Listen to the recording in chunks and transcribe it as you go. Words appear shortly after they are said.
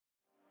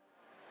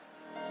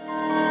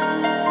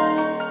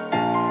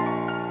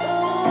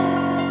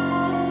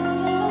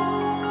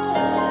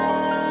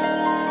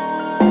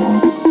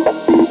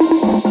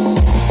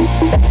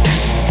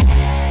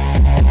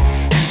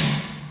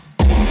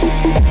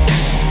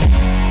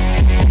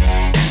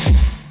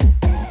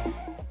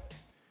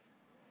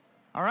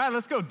right,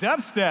 let's go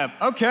dubstep.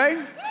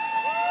 Okay.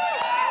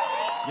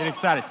 Get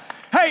excited.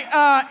 Hey,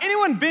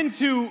 anyone been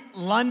to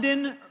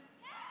London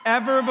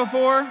ever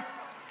before?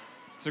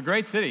 It's a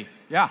great city.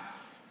 Yeah.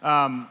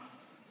 I'm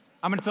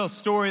going to tell a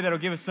story that'll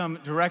give us some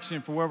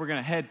direction for where we're going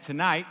to head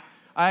tonight.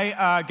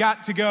 I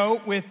got to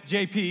go with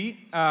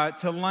JP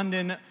to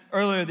London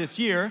earlier this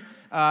year.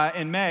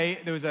 In May,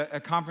 there was a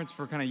conference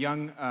for kind of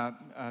young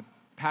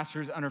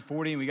pastors under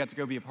 40, and we got to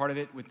go be a part of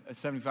it with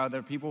 75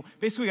 other people.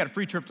 Basically, we got a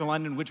free trip to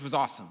London, which was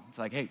awesome. It's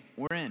like, hey,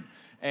 we're in.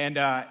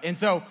 And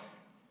so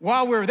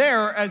while we were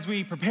there, as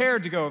we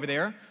prepared to go over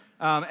there,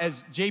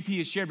 as JP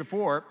has shared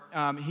before,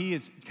 he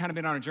has kind of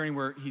been on a journey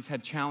where he's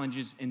had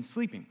challenges in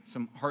sleeping,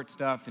 some heart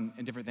stuff and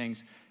different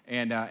things.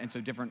 And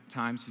so different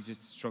times he's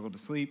just struggled to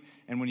sleep.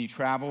 And when you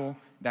travel,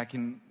 that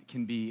can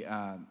be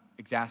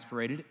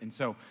exasperated. And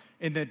so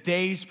in the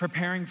days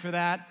preparing for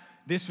that,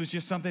 this was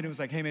just something that was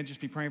like, hey, man,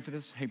 just be praying for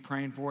this. Hey,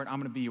 praying for it. I'm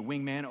going to be your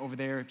wingman over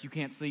there. If you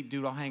can't sleep,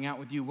 dude, I'll hang out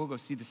with you. We'll go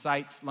see the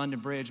sights, London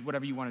Bridge,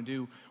 whatever you want to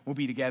do. We'll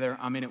be together.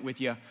 I'm in it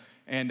with you.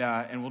 And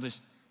we'll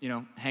just,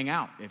 hang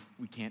out if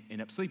we can't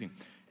end up sleeping.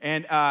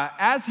 And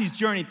as he's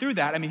journeyed through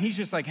that, I mean, he's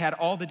just like had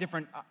all the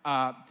different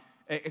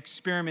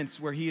experiments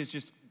where he has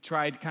just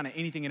tried kind of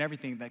anything and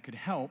everything that could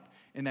help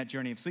in that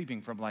journey of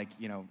sleeping, from like,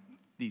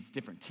 these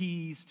different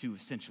teas to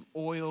essential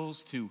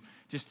oils to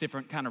just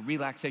different kind of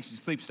relaxation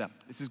sleep stuff.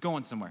 This is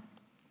going somewhere.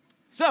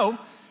 So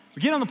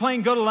we get on the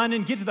plane, go to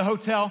London, get to the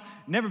hotel.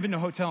 Never been to a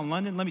hotel in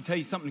London. Let me tell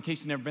you something in case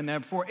you've never been there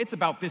before. It's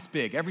about this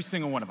big, every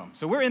single one of them.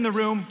 So we're in the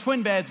room,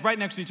 twin beds right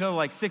next to each other,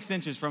 like 6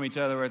 inches from each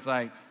other, where it's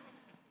like,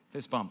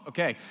 fist bump.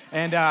 Okay.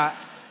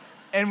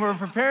 And we're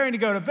preparing to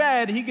go to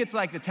bed. He gets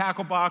like the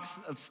tackle box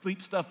of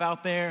sleep stuff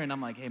out there. And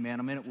I'm like, hey, man,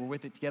 I'm in it. We're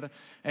with it together.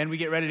 And we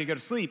get ready to go to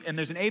sleep. And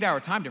there's an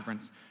 8-hour time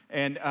difference.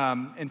 And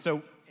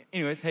so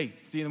anyways, hey,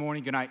 see you in the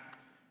morning. Good night.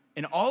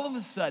 And all of a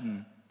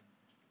sudden,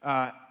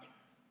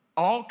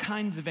 all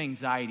kinds of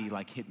anxiety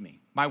like hit me.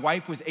 My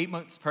wife was 8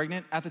 months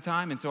pregnant at the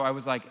time. And so I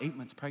was like, 8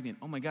 months pregnant.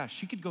 Oh, my gosh,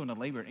 she could go into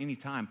labor at any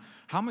time.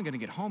 How am I going to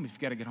get home if you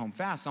got to get home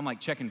fast? So I'm like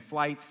checking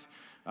flights.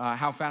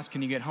 How fast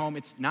can you get home?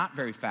 It's not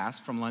very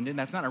fast from London.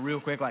 That's not a real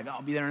quick, like,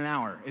 I'll be there in an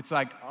hour. It's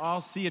like, I'll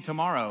see you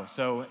tomorrow,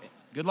 so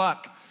good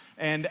luck.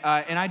 And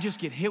I just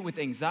get hit with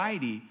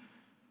anxiety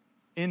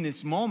in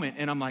this moment,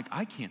 and I'm like,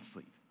 I can't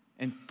sleep.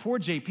 And poor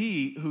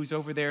JP, who's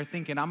over there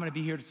thinking I'm going to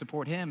be here to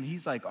support him,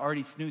 he's like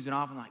already snoozing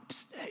off. I'm like,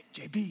 hey,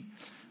 JP,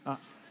 are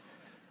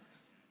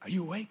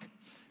you awake?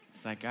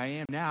 It's like, I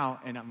am now.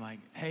 And I'm like,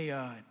 hey,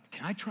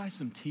 can I try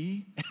some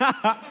tea?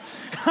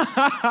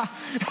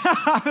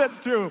 That's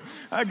true.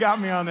 That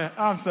got me on that.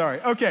 I'm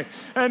sorry. Okay.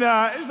 And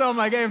so I'm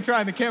like, hey, I'm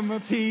trying the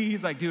chamomile tea.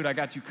 He's like, dude, I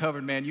got you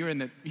covered, man. You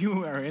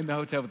are in the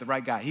hotel with the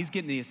right guy. He's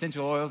getting the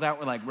essential oils out.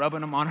 We're like rubbing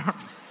them on our,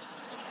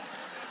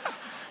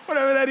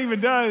 whatever that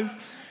even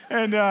does.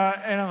 And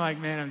I'm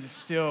like, man, I'm just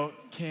still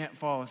can't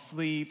fall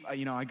asleep.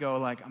 I go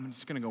like, I'm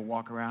just going to go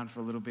walk around for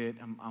a little bit.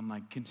 I'm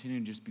like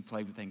continuing to just be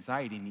plagued with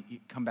anxiety. And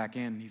he come back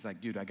in. And he's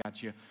like, dude, I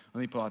got you.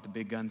 Let me pull out the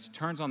big guns.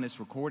 Turns on this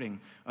recording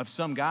of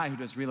some guy who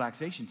does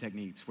relaxation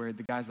techniques where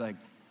the guy's like,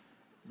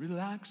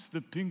 relax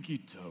the pinky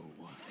toe.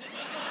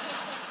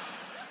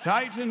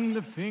 Tighten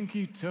the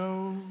pinky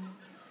toe.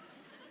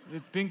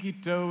 The pinky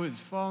toe is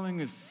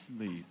falling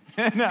asleep.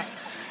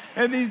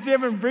 And these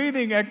different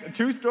breathing,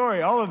 true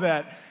story, all of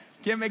that.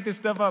 Can't make this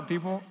stuff up,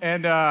 people.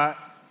 And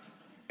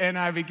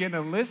I began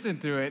to listen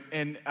to it,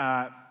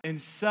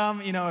 and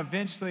some,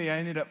 eventually I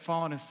ended up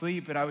falling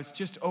asleep, but I was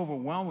just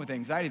overwhelmed with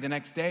anxiety. The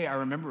next day, I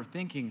remember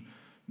thinking,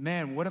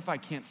 man, what if I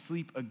can't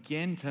sleep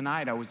again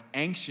tonight? I was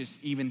anxious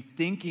even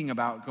thinking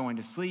about going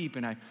to sleep,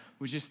 and I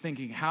was just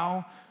thinking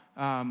how,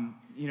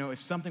 if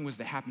something was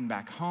to happen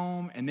back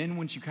home, and then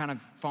once you kind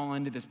of fall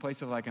into this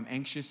place of like, I'm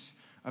anxious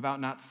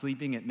about not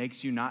sleeping, it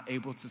makes you not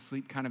able to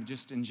sleep kind of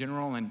just in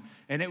general. And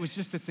it was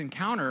just this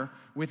encounter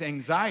with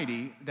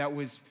anxiety that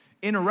was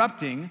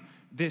interrupting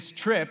this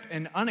trip,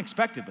 and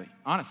unexpectedly,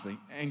 honestly.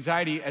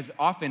 Anxiety, as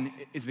often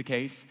is the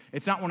case,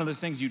 it's not one of those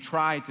things you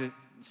try to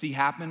see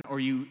happen or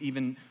you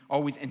even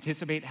always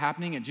anticipate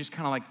happening. It just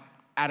kind of like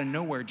out of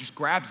nowhere just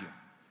grabs you.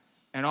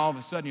 And all of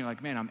a sudden you're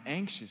like, man, I'm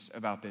anxious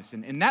about this.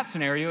 And in that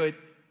scenario, it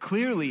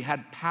clearly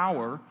had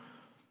power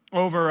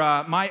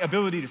over my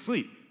ability to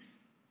sleep.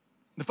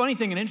 The funny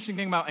thing and interesting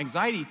thing about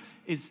anxiety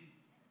is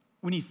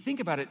when you think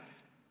about it,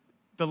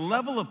 the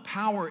level of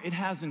power it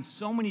has in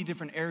so many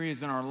different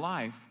areas in our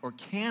life, or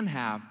can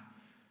have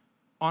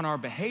on our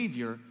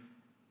behavior,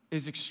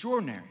 is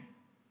extraordinary.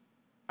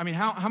 I mean,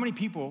 how many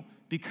people,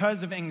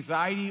 because of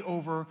anxiety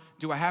over,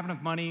 do I have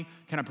enough money?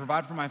 Can I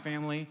provide for my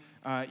family?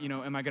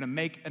 Am I going to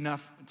make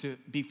enough to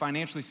be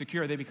financially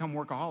secure? They become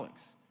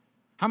workaholics.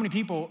 How many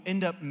people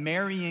end up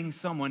marrying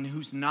someone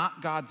who's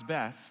not God's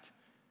best,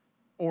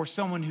 or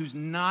someone who's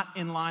not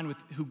in line with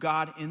who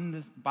God in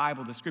the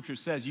Bible, the scripture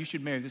says, you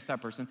should marry this type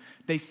of person?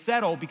 They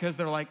settle because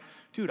they're like,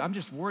 dude, I'm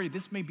just worried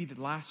this may be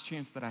the last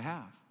chance that I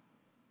have.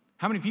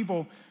 How many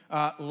people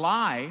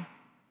lie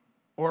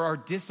or are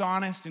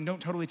dishonest and don't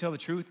totally tell the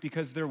truth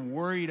because they're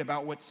worried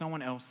about what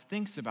someone else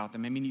thinks about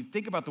them. I mean, you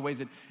think about the ways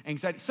that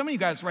anxiety, some of you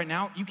guys right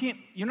now,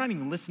 you're not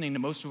even listening to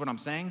most of what I'm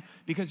saying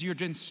because you're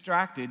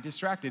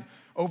distracted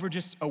over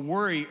just a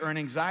worry or an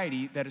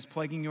anxiety that is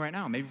plaguing you right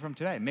now. Maybe from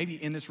today, maybe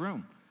in this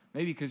room,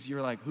 maybe because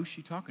you're like, who's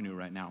she talking to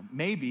right now?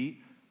 Maybe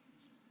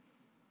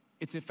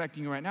it's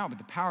affecting you right now, but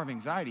the power of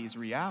anxiety is a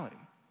reality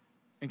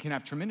and can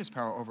have tremendous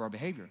power over our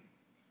behavior.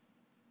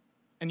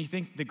 And you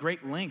think the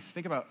great lengths,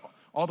 think about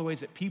all the ways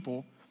that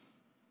people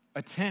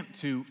attempt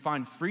to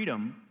find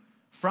freedom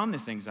from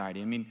this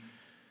anxiety. I mean,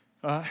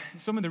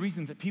 some of the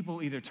reasons that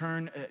people either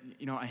turn,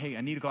 hey,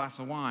 I need a glass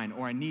of wine,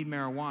 or I need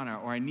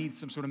marijuana, or I need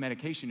some sort of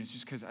medication is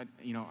just because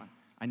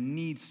I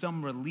need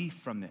some relief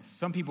from this.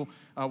 Some people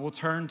will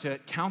turn to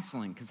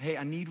counseling because, hey,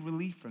 I need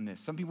relief from this.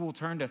 Some people will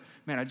turn to,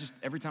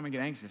 every time I get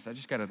anxious, I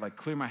just got to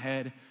clear my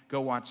head, go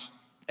watch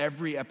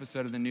every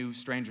episode of the new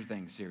Stranger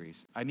Things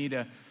series. I need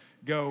to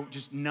go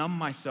just numb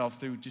myself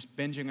through just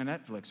binging on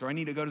Netflix, or I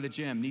need to go to the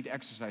gym, need to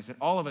exercise. That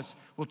all of us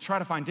will try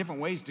to find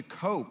different ways to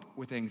cope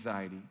with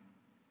anxiety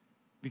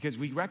because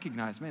we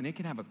recognize, it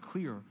can have a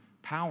clear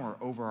power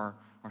over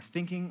our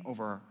thinking,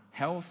 over our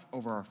health,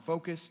 over our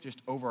focus,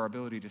 just over our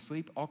ability to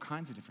sleep, all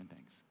kinds of different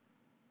things.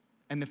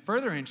 And the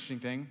further interesting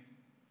thing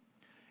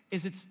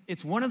is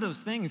it's one of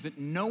those things that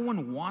no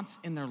one wants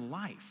in their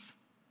life.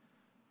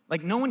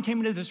 Like no one came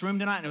into this room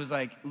tonight and it was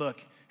like,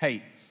 look,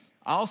 hey,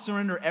 I'll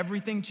surrender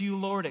everything to you,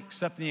 Lord,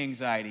 except the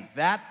anxiety.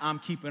 That I'm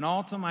keeping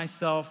all to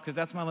myself because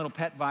that's my little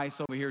pet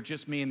vice over here,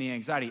 just me and the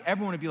anxiety.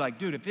 Everyone would be like,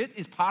 dude, if it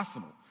is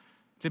possible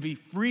to be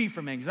free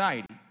from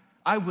anxiety,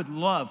 I would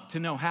love to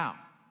know how.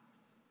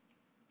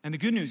 And the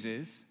good news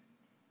is,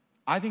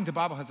 I think the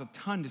Bible has a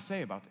ton to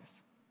say about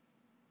this.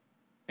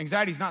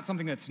 Anxiety is not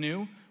something that's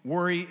new.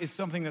 Worry is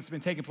something that's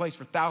been taking place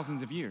for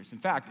thousands of years. In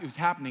fact, it was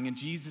happening in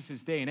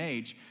Jesus' day and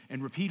age,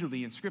 and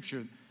repeatedly in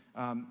Scripture,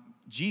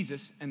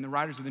 Jesus and the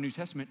writers of the New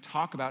Testament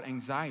talk about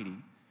anxiety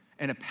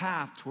and a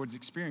path towards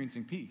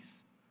experiencing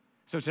peace.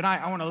 So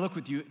tonight, I want to look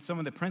with you at some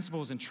of the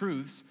principles and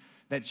truths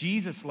that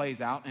Jesus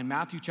lays out in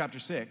Matthew chapter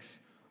 6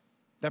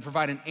 that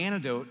provide an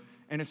antidote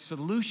and a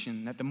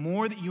solution that the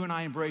more that you and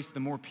I embrace, the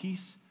more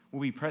peace will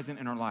be present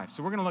in our life.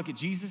 So we're going to look at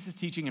Jesus'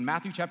 teaching in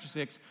Matthew chapter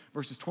 6,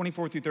 verses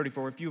 24 through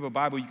 34. If you have a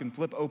Bible, you can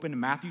flip open to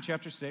Matthew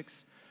chapter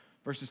 6,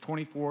 verses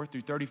 24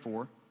 through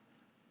 34.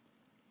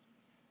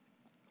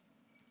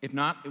 If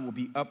not, it will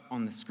be up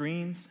on the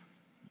screens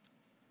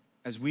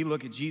as we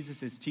look at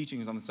Jesus'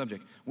 teachings on the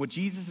subject. What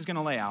Jesus is going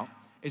to lay out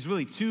is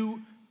really two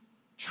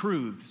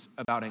truths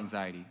about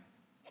anxiety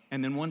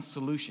and then one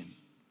solution.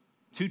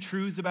 Two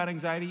truths about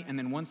anxiety and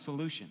then one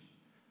solution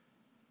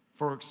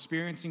for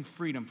experiencing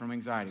freedom from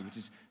anxiety, which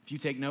is, if you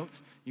take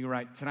notes, you can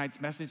write, tonight's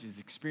message is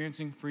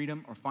experiencing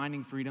freedom or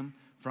finding freedom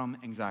from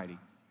anxiety.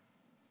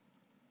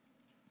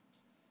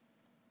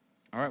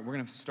 All right, we're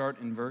going to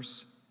start in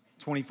verse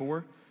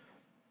 24.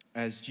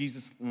 As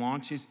Jesus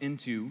launches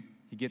into,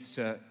 he gets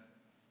to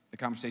the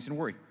conversation of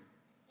worry.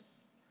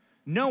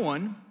 No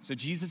one, so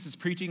Jesus is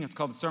preaching, it's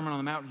called the Sermon on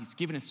the Mount. He's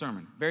giving his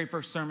sermon. Very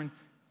first sermon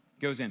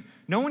goes in.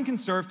 No one can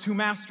serve two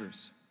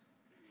masters.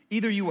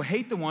 Either you will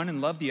hate the one and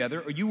love the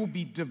other, or you will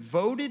be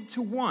devoted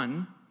to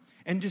one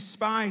and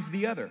despise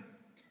the other.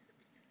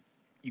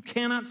 You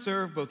cannot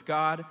serve both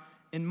God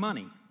and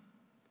money.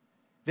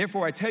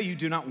 Therefore, I tell you,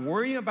 do not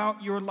worry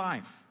about your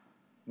life,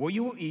 what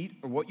you will eat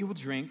or what you will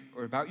drink,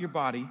 or about your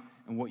body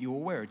and what you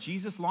will wear.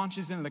 Jesus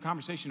launches into the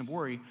conversation of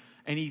worry,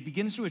 and he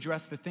begins to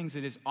address the things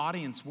that his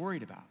audience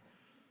worried about.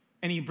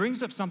 And he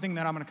brings up something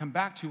that I'm going to come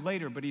back to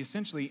later, but he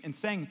essentially, in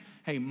saying,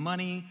 hey,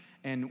 money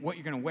and what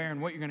you're going to wear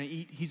and what you're going to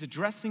eat, he's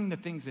addressing the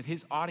things that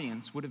his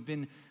audience would have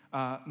been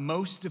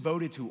most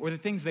devoted to, or the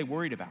things they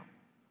worried about.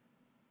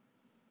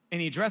 And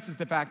he addresses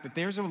the fact that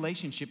there's a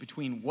relationship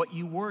between what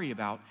you worry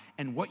about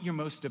and what you're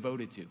most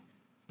devoted to.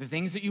 The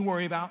things that you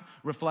worry about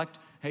reflect,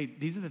 hey,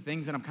 these are the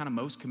things that I'm kind of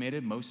most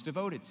committed, most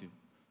devoted to.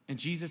 And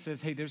Jesus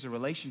says, hey, there's a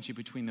relationship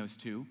between those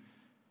two.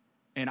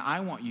 And I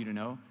want you to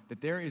know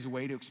that there is a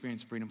way to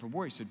experience freedom from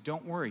worry. So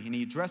don't worry. And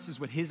he addresses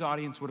what his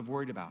audience would have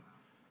worried about.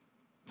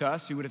 To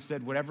us, he would have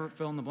said, whatever,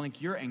 fill in the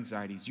blank, your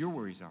anxieties, your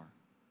worries are.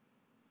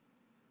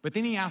 But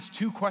then he asked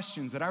two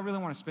questions that I really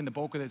want to spend the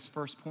bulk of this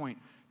first point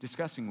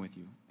discussing with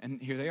you.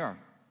 And here they are.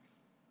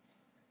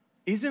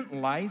 Isn't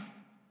life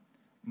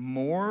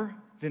more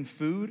than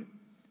food,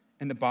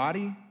 and the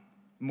body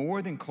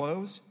more than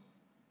clothes?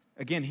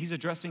 Again, he's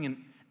addressing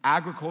an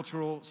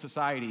agricultural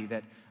society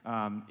that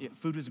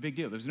food was a big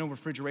deal. There was no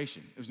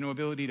refrigeration. There was no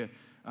ability to,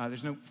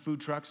 there's no food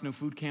trucks, no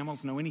food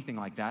camels, no anything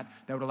like that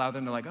would allow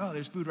them to oh,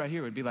 there's food right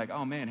here. It would be like,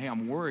 oh man, hey,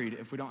 I'm worried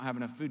if we don't have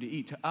enough food to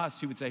eat. To us,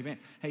 he would say, man,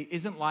 hey,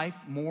 isn't life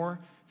more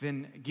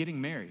than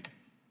getting married?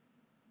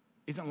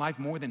 Isn't life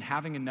more than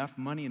having enough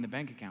money in the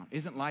bank account?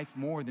 Isn't life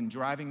more than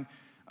driving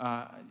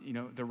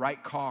the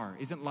right car?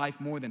 Isn't life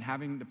more than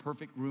having the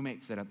perfect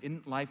roommate set up?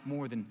 Isn't life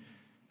more than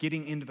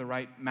getting into the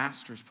right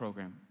master's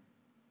program?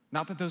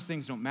 Not that those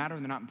things don't matter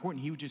and they're not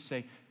important. He would just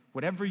say,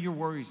 whatever your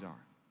worries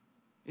are,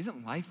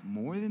 isn't life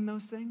more than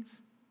those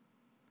things?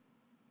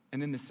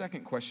 And then the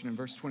second question in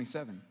verse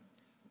 27.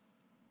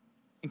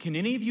 And can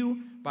any of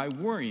you, by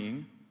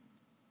worrying,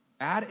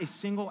 add a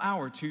single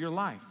hour to your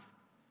life?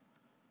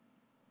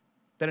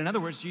 That, in other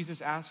words,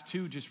 Jesus asked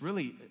two just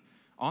really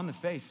on the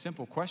face,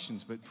 simple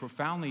questions, but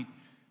profoundly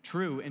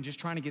true, and just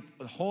trying to get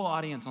the whole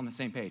audience on the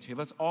same page. Hey,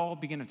 let's all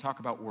begin to talk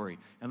about worry,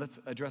 and let's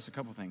address a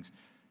couple things.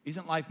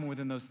 Isn't life more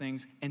than those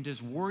things? And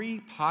does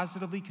worry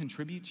positively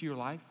contribute to your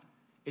life?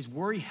 Is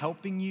worry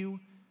helping you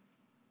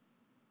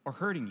or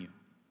hurting you?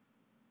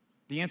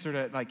 The answer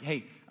to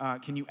hey,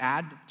 can you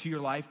add to your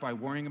life by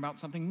worrying about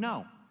something?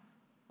 No.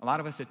 A lot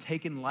of us have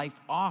taken life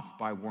off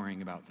by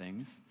worrying about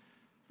things.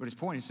 But his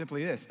point is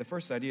simply this. The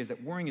first idea is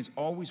that worrying is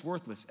always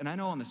worthless. And I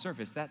know on the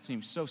surface that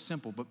seems so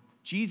simple, but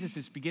Jesus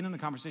is beginning the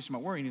conversation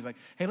about worrying. He's like,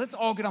 hey, let's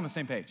all get on the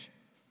same page.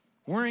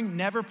 Worrying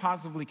never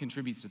positively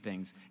contributes to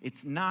things.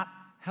 It's not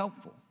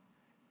helpful.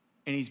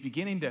 And he's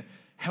beginning to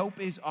help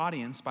his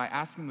audience by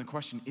asking the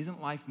question,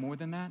 isn't life more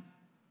than that?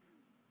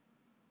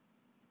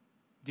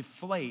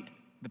 Deflate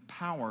the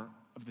power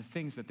of the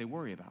things that they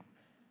worry about.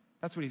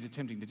 That's what he's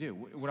attempting to do.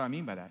 What do I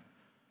mean by that?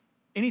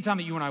 Anytime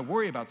that you and I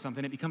worry about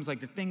something, it becomes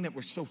like the thing that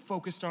we're so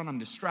focused on, I'm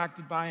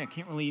distracted by. I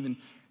can't really even,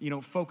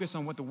 focus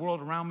on what the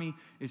world around me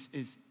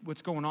is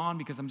what's going on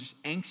because I'm just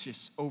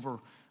anxious over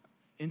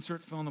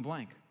insert fill in the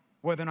blank.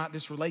 Whether or not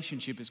this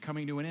relationship is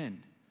coming to an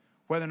end.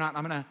 Whether or not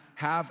I'm going to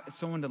have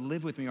someone to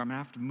live with me or I'm going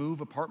to have to move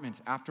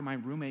apartments after my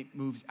roommate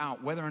moves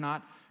out. Whether or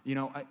not,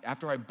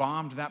 after I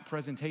bombed that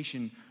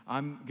presentation,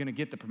 I'm going to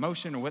get the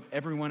promotion or what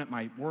everyone at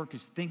my work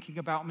is thinking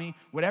about me.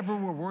 Whatever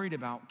we're worried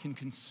about can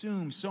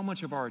consume so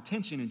much of our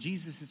attention. And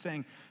Jesus is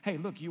saying, hey,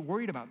 look, you're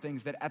worried about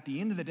things that at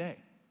the end of the day,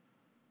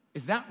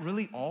 is that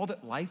really all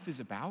that life is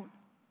about?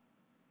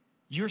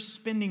 You're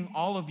spending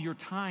all of your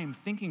time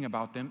thinking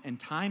about them, and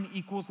time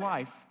equals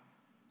life.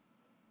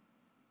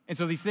 And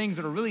so these things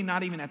that are really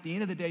not even at the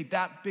end of the day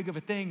that big of a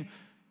thing,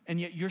 and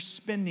yet you're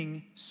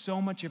spending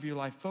so much of your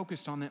life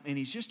focused on them, and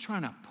he's just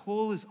trying to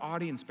pull his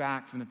audience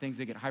back from the things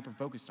they get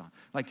hyper-focused on.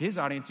 Like to his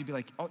audience, he'd be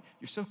like, oh,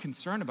 you're so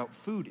concerned about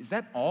food. Is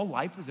that all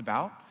life is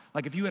about?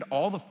 Like if you had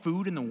all the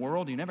food in the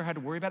world, you never had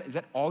to worry about it, is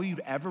that all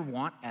you'd ever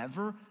want,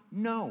 ever?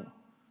 No.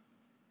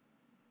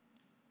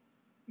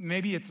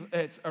 Maybe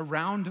it's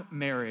around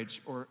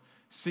marriage or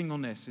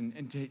singleness,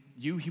 and to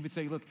you, he would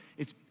say, look,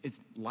 is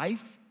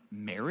life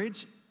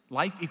marriage?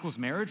 Life equals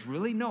marriage?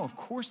 Really? No, of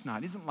course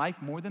not. Isn't life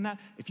more than that?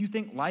 If you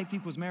think life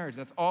equals marriage,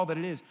 that's all that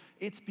it is.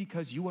 It's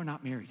because you are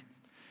not married.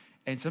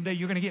 And someday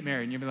you're going to get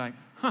married and you'll be like,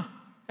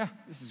 yeah,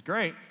 this is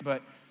great,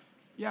 but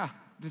yeah,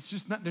 it's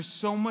just not, there's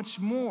so much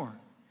more.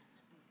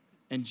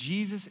 And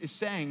Jesus is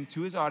saying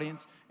to his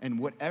audience, and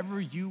whatever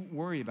you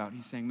worry about,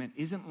 he's saying, man,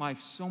 isn't life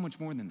so much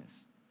more than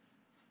this?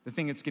 The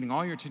thing that's getting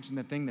all your attention,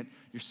 the thing that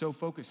you're so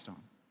focused on.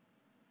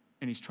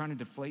 And he's trying to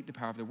deflate the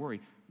power of the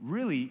worry.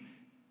 Really,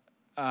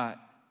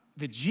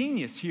 the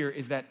genius here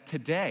is that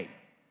today,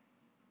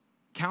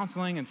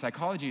 counseling and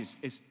psychology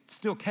is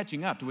still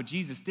catching up to what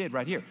Jesus did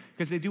right here.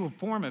 Because they do a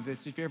form of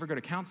this. If you ever go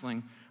to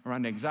counseling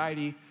around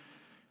anxiety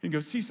and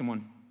go see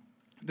someone,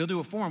 they'll do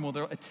a form where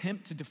they'll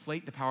attempt to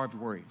deflate the power of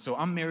your worry. So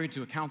I'm married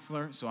to a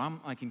counselor, so I'm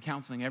like in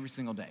counseling every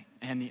single day.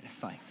 And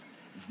it's like,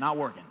 it's not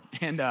working.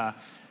 And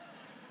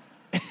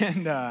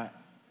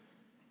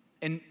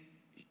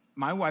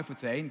my wife would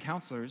say, and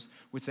counselors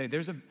would say,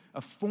 there's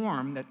a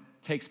form that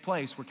takes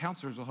place where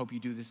counselors will help you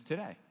do this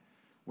today,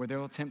 where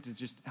they'll attempt to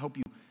just help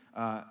you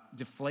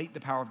deflate the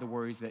power of the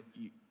worries that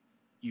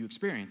you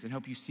experience and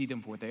help you see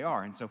them for what they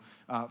are. And so,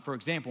 for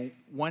example,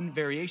 one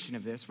variation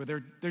of this, where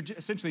they're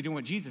essentially doing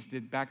what Jesus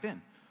did back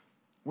then,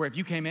 where if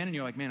you came in and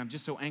you're like, man, I'm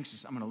just so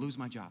anxious, I'm going to lose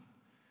my job.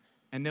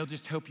 And they'll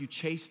just help you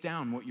chase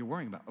down what you're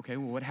worrying about. Okay,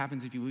 well, what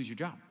happens if you lose your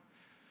job?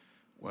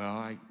 Well,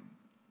 I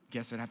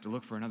guess I'd have to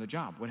look for another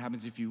job. What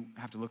happens if you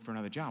have to look for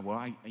another job?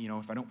 Well,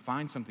 if I don't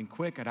find something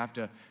quick, I'd have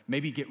to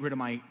maybe get rid of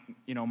my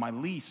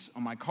lease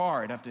on my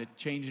car. I'd have to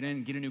change it in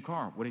and get a new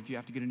car. What if you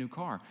have to get a new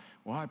car?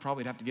 Well, I'd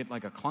probably have to get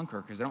like a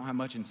clunker because I don't have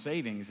much in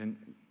savings. And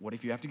what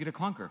if you have to get a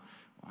clunker?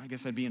 Well, I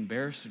guess I'd be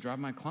embarrassed to drive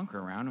my clunker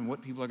around and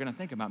what people are going to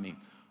think about me.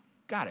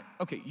 Got it.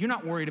 Okay, you're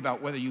not worried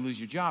about whether you lose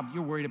your job.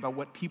 You're worried about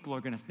what people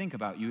are going to think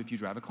about you if you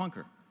drive a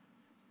clunker.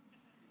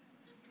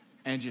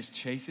 And just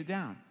chase it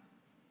down.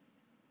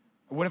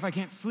 What if I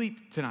can't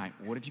sleep tonight?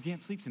 What if you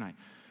can't sleep tonight?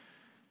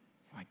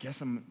 Well, I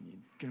guess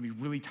I'm going to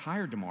be really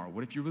tired tomorrow.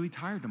 What if you're really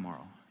tired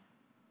tomorrow?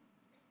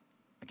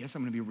 I guess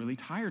I'm going to be really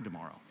tired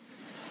tomorrow.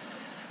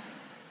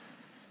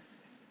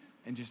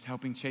 And just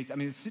helping chase. I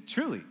mean, it's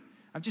truly,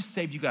 I've just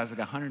saved you guys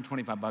like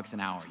 $125 an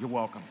hour. You're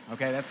welcome,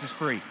 okay? That's just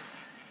free.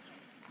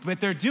 But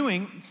they're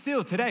doing,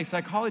 still today,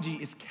 psychology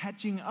is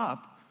catching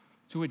up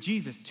to what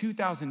Jesus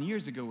 2,000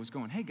 years ago was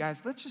going, hey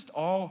guys, let's just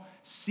all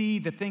see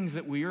the things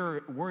that we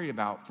are worried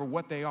about for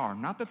what they are.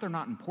 Not that they're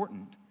not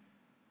important,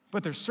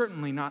 but they're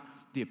certainly not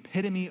the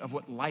epitome of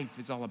what life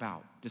is all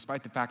about,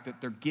 despite the fact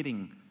that they're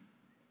getting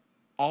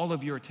all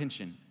of your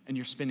attention and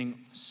you're spending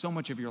so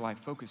much of your life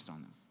focused on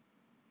them.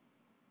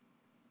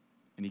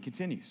 And he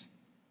continues.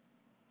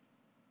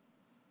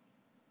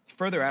 He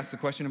further asks the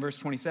question in verse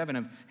 27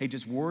 of, hey,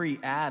 does worry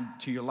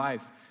add to your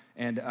life?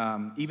 And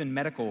even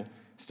medical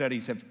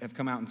studies have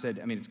come out and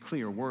said, it's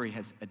clear, worry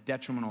has a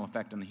detrimental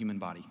effect on the human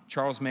body.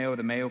 Charles Mayo,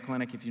 the Mayo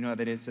Clinic, if you know how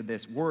that is, said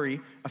this: worry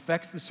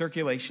affects the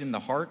circulation, the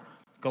heart,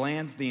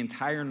 glands, the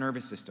entire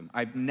nervous system.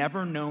 I've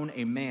never known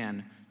a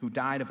man who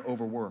died of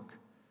overwork,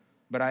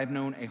 but I've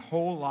known a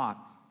whole lot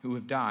who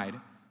have died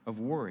of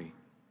worry.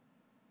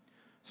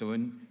 So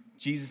in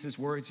Jesus'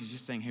 words, he's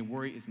just saying, hey,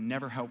 worry is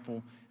never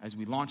helpful. As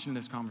we launch into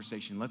this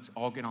conversation, let's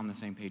all get on the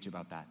same page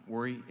about that.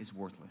 Worry is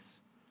worthless.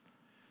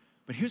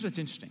 But here's what's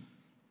interesting.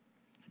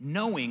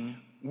 Knowing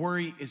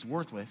worry is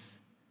worthless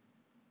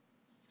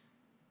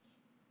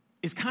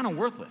is kind of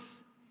worthless.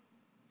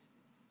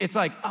 It's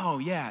like, oh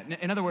yeah.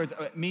 In other words,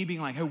 me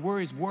being like, hey,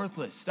 worry is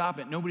worthless. Stop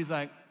it. Nobody's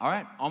like, all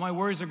right, all my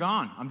worries are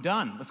gone. I'm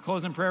done. Let's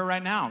close in prayer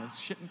right now.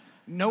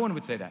 No one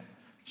would say that.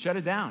 Shut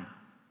it down.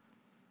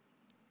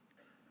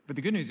 But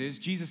the good news is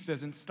Jesus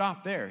doesn't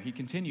stop there. He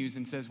continues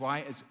and says,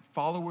 why, as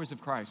followers of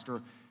Christ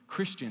or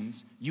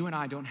Christians, you and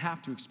I don't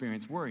have to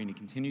experience worry. And he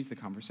continues the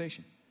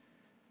conversation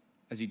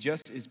as he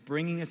just is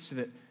bringing us to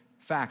the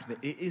fact that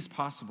it is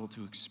possible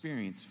to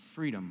experience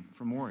freedom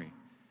from worry.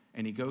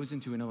 And he goes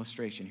into an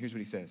illustration. Here's what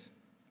he says.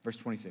 Verse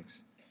 26.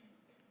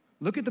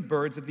 Look at the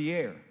birds of the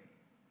air.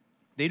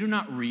 They do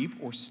not reap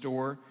or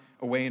store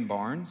away in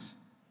barns,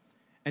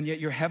 and yet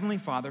your heavenly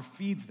Father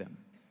feeds them.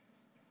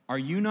 Are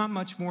you not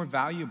much more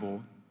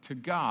valuable to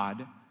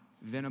God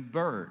than a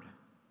bird?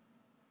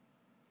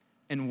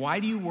 And why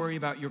do you worry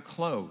about your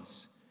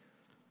clothes?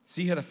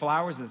 See how the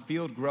flowers of the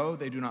field grow.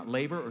 They do not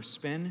labor or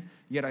spin.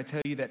 Yet I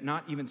tell you that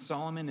not even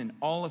Solomon in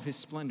all of his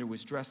splendor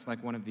was dressed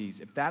like one of these.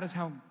 If that is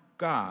how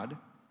God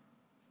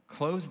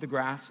clothes the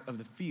grass of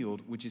the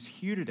field, which is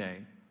here today,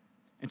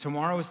 and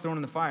tomorrow is thrown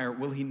in the fire,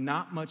 will he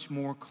not much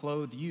more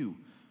clothe you,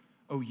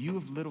 O you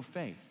of little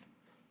faith?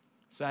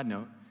 Side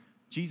note,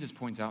 Jesus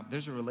points out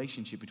there's a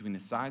relationship between the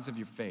size of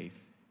your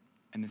faith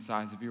and the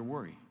size of your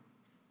worry.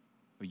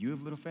 O you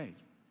of little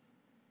faith.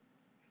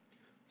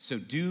 So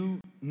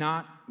do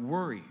not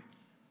worry,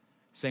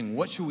 saying,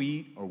 what shall we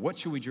eat, or what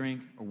shall we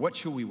drink, or what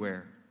shall we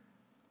wear?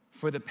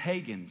 For the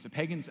pagans, a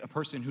pagan's a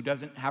person who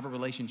doesn't have a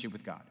relationship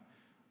with God.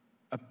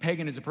 A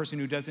pagan is a person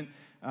who doesn't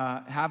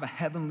have a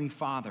heavenly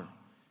Father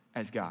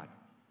as God.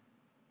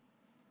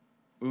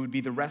 It would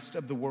be the rest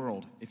of the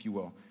world, if you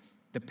will.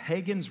 The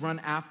pagans run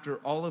after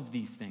all of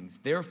these things.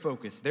 They're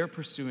focused. They're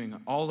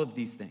pursuing all of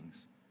these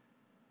things.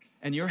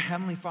 And your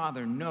heavenly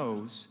Father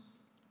knows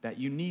that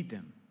you need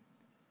them.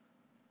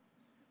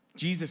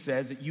 Jesus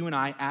says that you and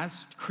I,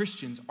 as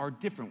Christians, are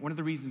different. One of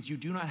the reasons you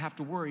do not have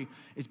to worry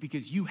is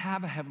because you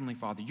have a heavenly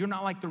Father. You're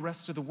not like the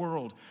rest of the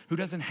world who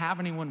doesn't have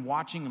anyone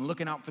watching and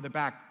looking out for their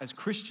back. As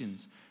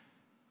Christians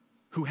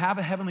who have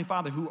a heavenly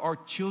Father, who are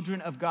children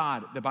of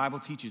God, the Bible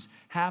teaches,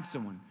 have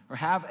someone or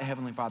have a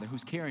heavenly Father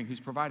who's caring, who's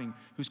providing,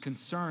 who's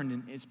concerned,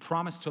 and is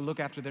promised to look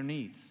after their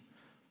needs.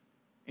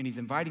 And he's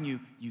inviting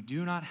you, you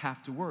do not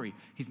have to worry.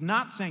 He's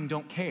not saying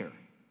don't care.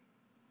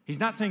 He's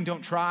not saying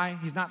don't try.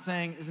 He's not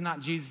saying, this is not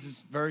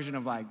Jesus' version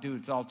of like, dude,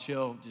 it's all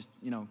chill, just,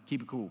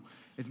 keep it cool.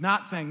 It's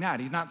not saying that.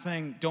 He's not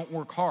saying don't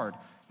work hard,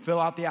 fill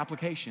out the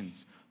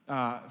applications,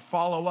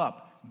 follow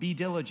up, be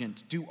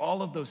diligent, do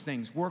all of those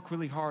things, work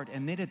really hard.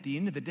 And then at the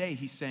end of the day,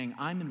 he's saying,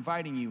 I'm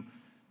inviting you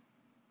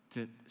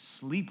to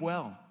sleep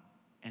well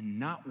and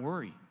not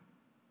worry,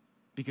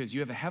 because you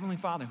have a heavenly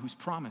Father who's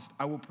promised,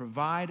 I will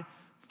provide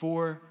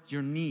for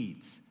your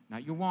needs,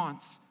 not your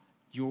wants,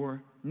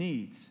 your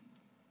needs.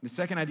 The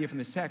second idea from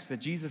this text that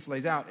Jesus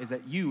lays out is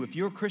that you, if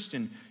you're a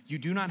Christian, you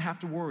do not have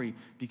to worry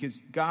because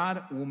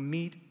God will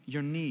meet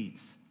your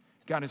needs.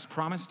 God has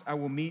promised, I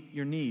will meet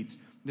your needs.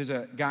 There's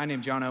a guy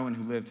named John Owen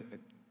who lived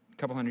a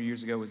couple hundred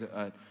years ago, was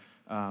a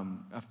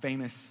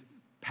famous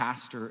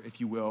pastor, if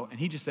you will, and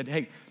he just said,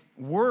 hey,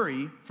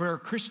 worry for a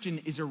Christian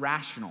is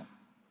irrational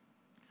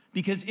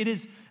because it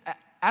is,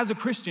 as a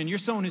Christian, you're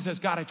someone who says,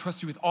 God, I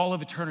trust you with all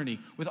of eternity,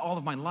 with all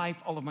of my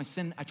life, all of my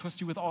sin. I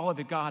trust you with all of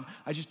it, God.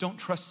 I just don't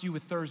trust you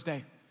with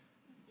Thursday.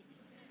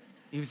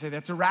 He would say,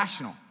 that's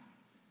irrational.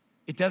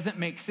 It doesn't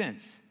make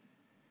sense.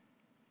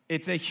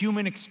 It's a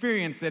human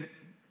experience that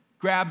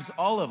grabs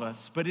all of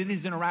us, but it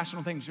is an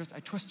irrational thing. Just, I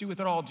trust you with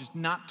it all, just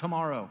not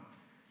tomorrow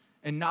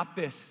and not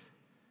this.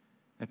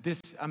 That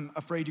this, I'm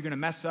afraid you're going to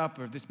mess up,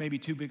 or this may be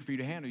too big for you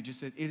to handle. He just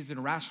said it is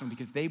irrational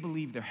because they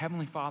believe their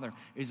heavenly Father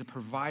is a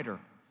provider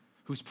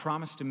who's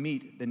promised to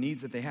meet the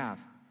needs that they have.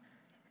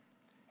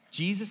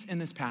 Jesus in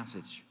this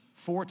passage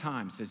 4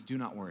 times says, do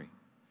not worry.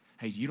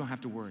 Hey, you don't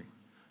have to worry.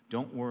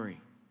 Don't worry.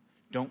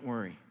 Don't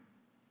worry.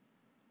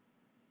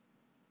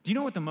 Do you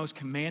know what the most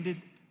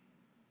commanded,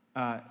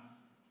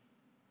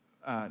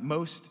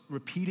 most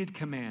repeated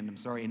command,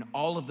 in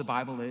all of the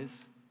Bible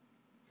is?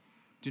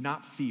 Do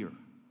not fear.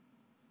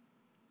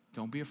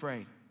 Don't be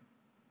afraid.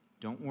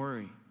 Don't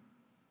worry.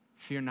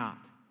 Fear not.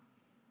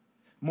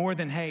 More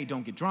than, hey,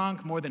 don't get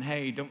drunk. More than,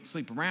 hey, don't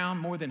sleep around.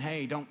 More than,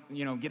 hey, don't,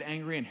 get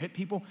angry and hit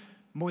people.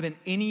 More than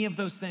any of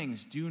those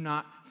things, do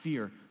not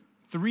fear.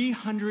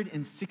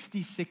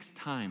 366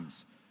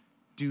 times,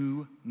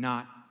 do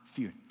not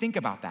fear. Think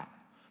about that.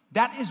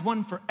 That is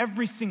one for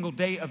every single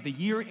day of the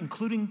year,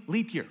 including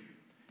leap year.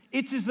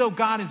 It's as though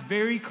God is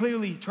very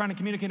clearly trying to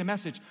communicate a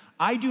message.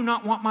 I do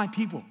not want my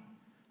people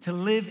to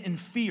live in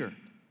fear.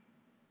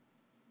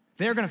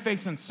 They're going to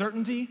face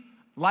uncertainty.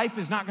 Life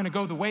is not going to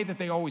go the way that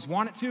they always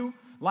want it to.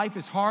 Life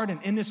is hard,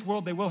 and in this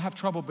world they will have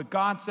trouble. But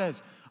God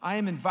says, I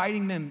am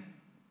inviting them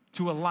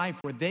to a life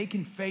where they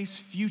can face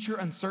future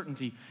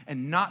uncertainty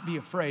and not be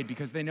afraid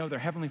because they know their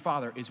Heavenly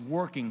Father is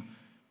working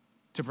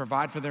to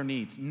provide for their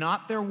needs,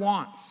 not their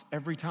wants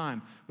every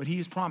time, but He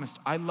has promised,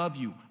 I love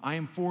you, I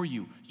am for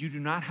you, you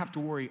do not have to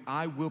worry,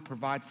 I will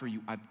provide for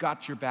you, I've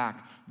got your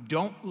back.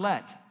 Don't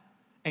let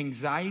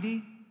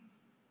anxiety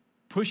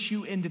push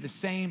you into the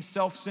same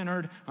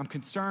self-centered, I'm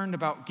concerned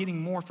about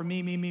getting more for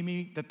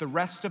me, that the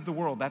rest of the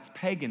world, that's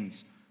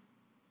pagans,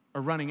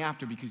 are running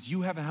after, because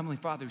you have a Heavenly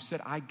Father who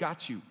said, I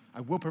got you, I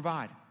will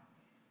provide.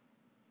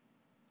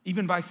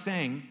 Even by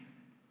saying,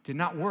 to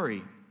not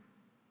worry,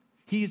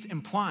 He is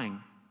implying,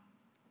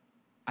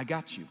 I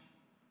got you.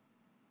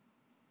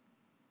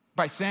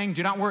 By saying,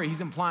 do not worry,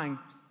 He's implying,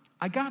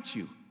 I got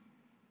you.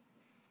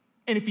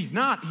 And if He's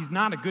not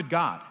a good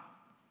God.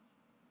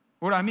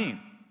 What do I mean?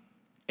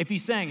 If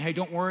He's saying, hey,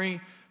 don't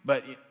worry,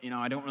 but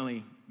I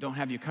don't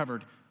have you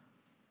covered,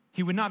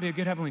 He would not be a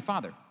good Heavenly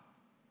Father.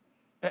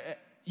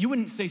 You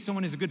wouldn't say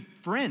someone is a good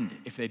friend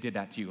if they did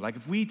that to you. Like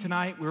if we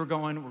tonight, we're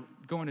going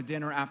to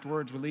dinner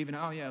afterwards, we're leaving,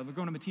 oh yeah, we're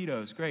going to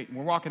Matitos, great. And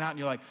we're walking out and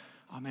you're like,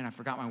 oh man, I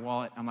forgot my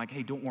wallet. I'm like,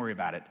 hey, don't worry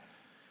about it.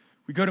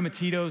 We go to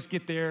Matitos,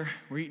 get there,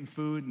 we're eating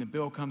food, and the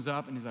bill comes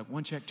up, and he's like,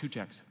 1 check, 2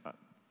 checks,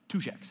 2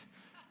 checks.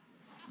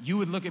 You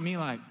would look at me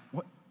like,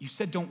 what? You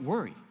said don't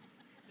worry.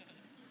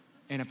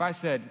 And if I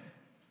said,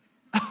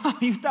 oh,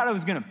 you thought I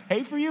was going to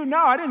pay for you? No,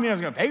 I didn't mean I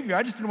was going to pay for you.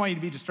 I just didn't want you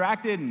to be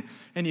distracted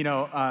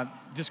and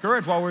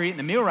discouraged while we're eating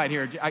the meal right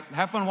here.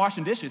 Have fun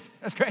washing dishes.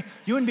 That's great.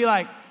 You wouldn't be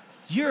like,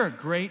 you're a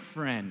great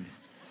friend.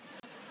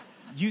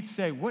 You'd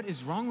say, what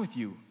is wrong with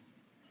you?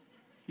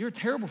 You're a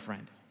terrible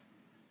friend.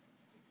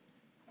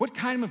 What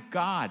kind of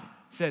God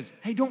says,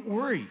 hey, don't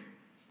worry,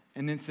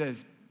 and then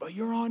says, but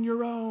you're on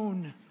your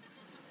own?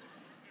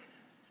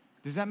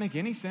 Does that make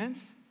any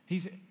sense?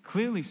 He's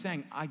clearly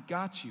saying, I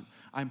got you.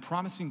 I'm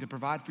promising to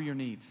provide for your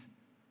needs.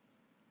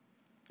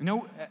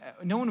 No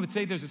one would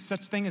say there's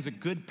such thing as a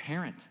good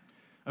parent,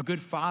 a good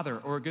father,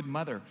 or a good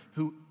mother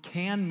who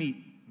can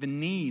meet the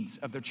needs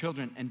of their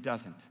children and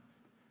doesn't.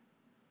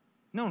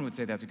 No one would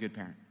say that's a good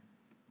parent.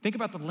 Think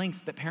about the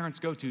lengths that parents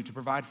go to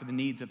provide for the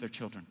needs of their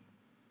children.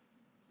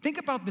 Think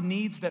about the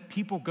needs that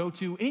people go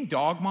to. Any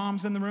dog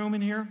moms in the room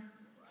in here?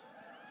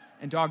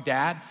 And dog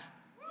dads?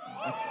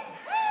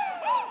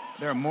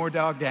 There are more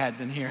dog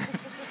dads in here.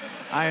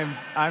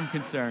 I'm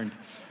concerned.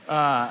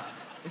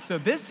 So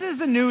this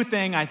is a new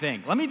thing, I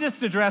think. Let me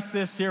just address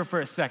this here for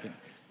a second.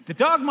 The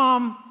dog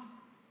mom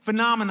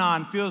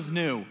phenomenon feels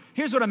new.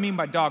 Here's what I mean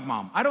by dog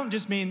mom. I don't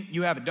just mean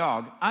you have a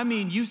dog. I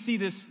mean you see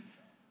this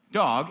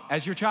dog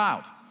as your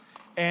child.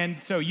 And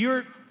so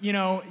you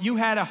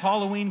had a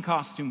Halloween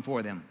costume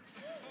for them.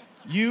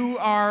 You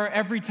are,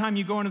 every time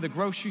you go into the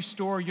grocery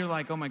store, you're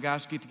like, oh my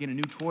gosh, get to get a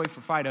new toy for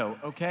Fido,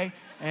 okay?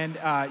 And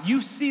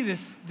you see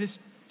this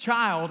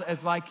child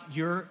as like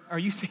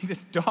you see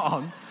this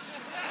dog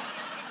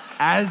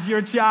as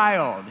your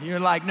child.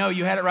 You're like, no,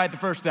 you had it right the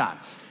first time.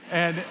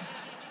 And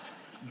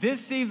this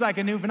seems like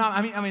a new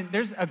phenomenon. I mean,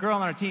 there's a girl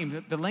on our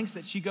team, the lengths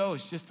that she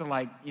goes just to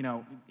like,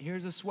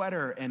 here's a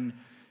sweater, and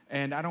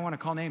I don't want to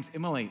call names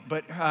Emily,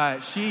 but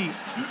she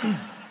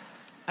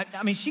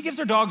gives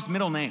her dogs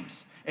middle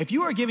names. If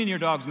you are giving your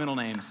dogs middle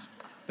names,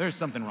 there's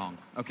something wrong,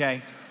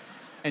 okay?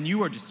 And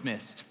you are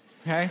dismissed,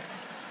 okay?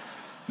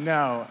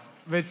 No,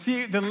 but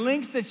the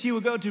lengths that she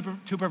would go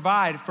to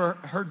provide for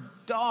her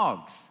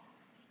dogs.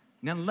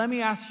 Now, let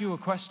me ask you a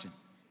question.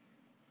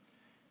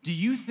 Do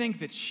you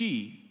think that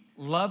she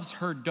loves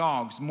her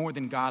dogs more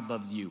than God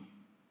loves you?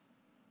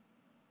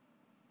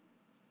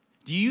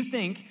 Do you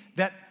think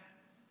that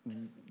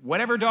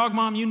whatever dog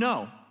mom you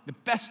know, the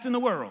best in the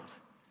world,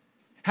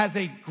 has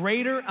a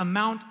greater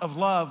amount of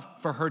love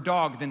for her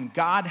dog than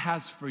God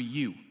has for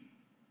you?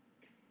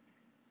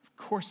 Of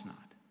course not.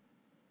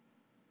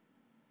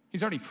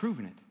 He's already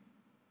proven it.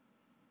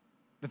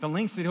 That the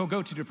lengths that He'll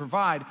go to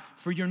provide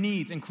for your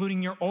needs,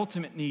 including your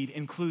ultimate need,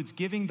 includes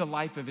giving the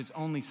life of His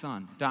only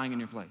Son, dying in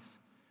your place.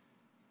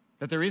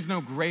 That there is no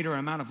greater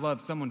amount of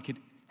love someone could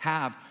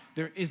have.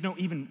 There is no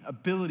even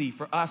ability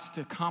for us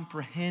to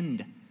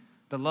comprehend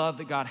the love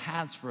that God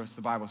has for us,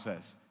 the Bible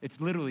says.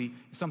 It's literally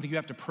something you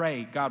have to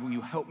pray, God, will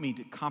you help me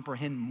to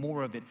comprehend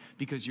more of it,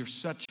 because you're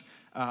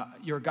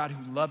a God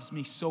who loves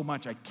me so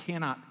much, I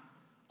cannot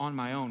on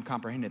my own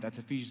comprehend it. That's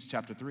Ephesians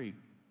chapter 3.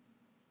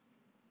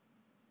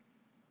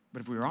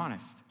 But if we were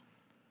honest,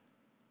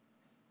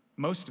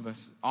 most of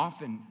us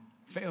often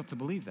fail to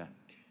believe that.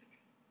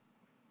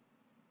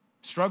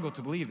 Struggle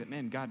to believe that,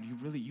 man, God,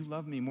 you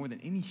love me more than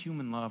any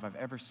human love I've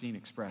ever seen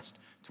expressed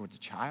towards a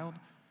child,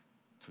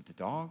 towards a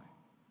dog.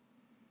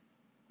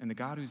 And the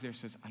God who's there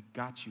says, I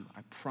got you.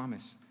 I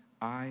promise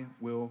I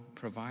will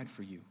provide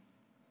for you.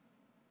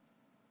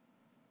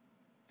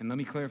 And let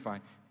me clarify,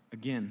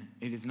 Again,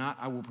 it is not,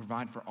 I will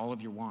provide for all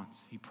of your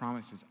wants. He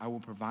promises, I will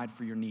provide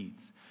for your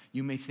needs.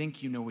 You may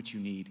think you know what you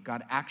need.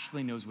 God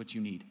actually knows what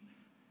you need.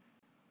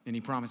 And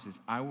he promises,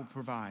 I will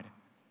provide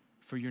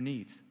for your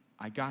needs.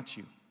 I got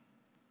you.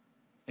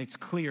 It's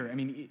clear, I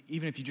mean,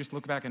 even if you just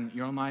look back in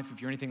your own life,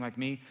 if you're anything like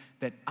me,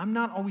 that I'm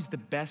not always the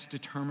best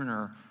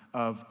determiner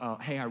of,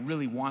 hey, I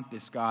really want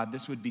this, God.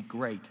 This would be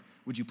great.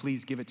 Would you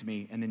please give it to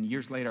me? And then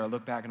years later, I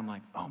look back and I'm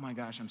like, oh my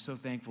gosh, I'm so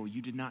thankful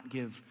you did not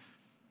give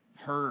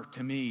her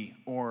to me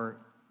or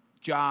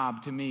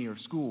job to me or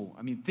school.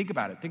 I mean, think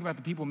about it. Think about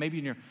the people maybe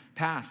in your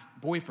past,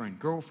 boyfriend,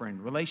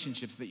 girlfriend,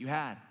 relationships that you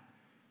had,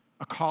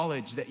 a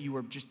college that you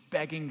were just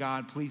begging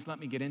God, please let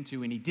me get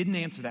into, and he didn't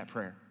answer that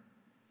prayer.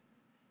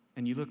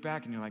 And you look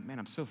back and you're like, man,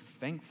 I'm so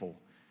thankful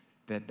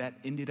that that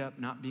ended up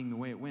not being the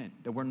way it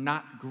went, that we're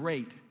not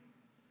great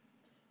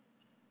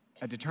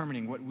at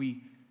determining what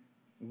we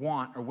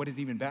want or what is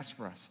even best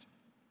for us,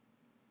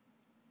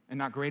 and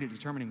not great at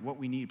determining what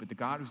we need. But the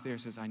God who's there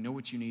says, I know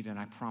what you need, and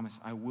I promise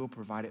I will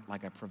provide it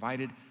like I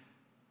provided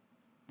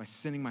by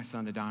sending my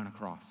son to die on a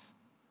cross.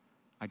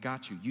 I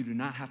got you. You do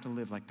not have to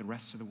live like the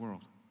rest of the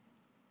world.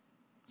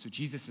 So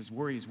Jesus says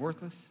worry is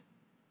worthless,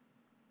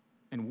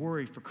 and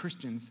worry for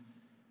Christians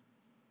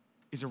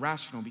is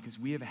irrational because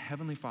we have a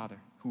heavenly Father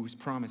who has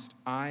promised,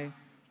 I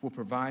will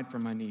provide for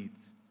my needs,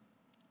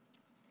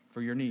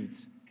 for your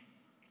needs.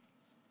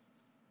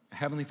 A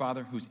heavenly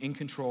Father who's in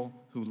control,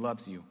 who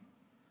loves you,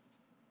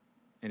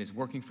 and is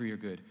working for your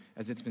good.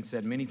 As it's been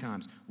said many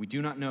times, we do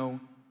not know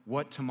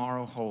what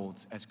tomorrow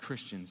holds as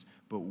Christians,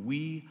 but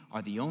we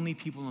are the only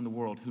people in the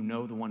world who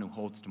know the one who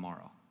holds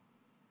tomorrow.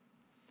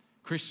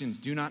 Christians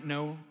do not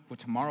know what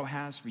tomorrow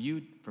has for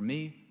you, for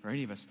me, for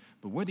any of us,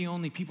 but we're the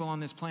only people on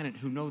this planet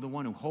who know the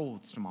one who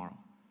holds tomorrow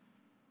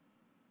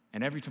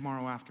and every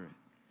tomorrow after it.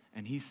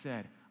 And he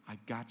said, I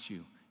got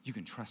you. You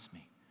can trust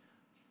me.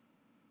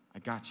 I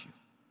got you.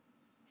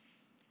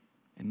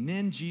 And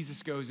then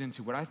Jesus goes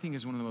into what I think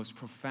is one of the most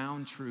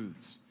profound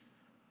truths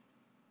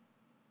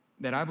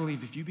that I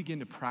believe if you begin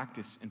to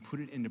practice and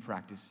put it into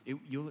practice,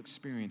 you'll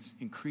experience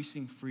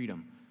increasing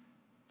freedom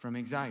from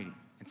anxiety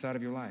inside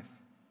of your life.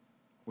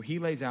 Where he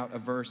lays out a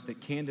verse that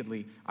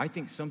candidly, I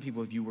think some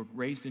people, if you were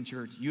raised in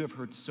church, you have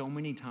heard so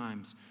many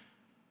times,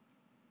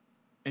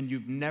 and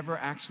you've never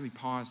actually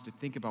paused to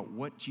think about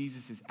what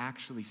Jesus is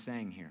actually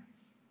saying here.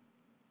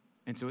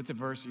 And so it's a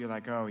verse that you're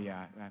like, oh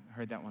yeah, I've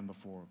heard that one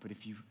before. But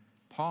if you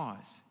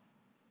pause,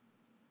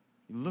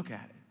 you look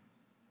at it,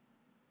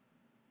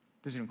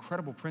 there's an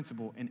incredible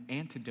principle, an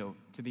antidote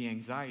to the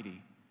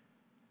anxiety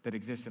that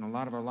exists in a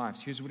lot of our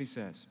lives. Here's what he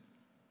says.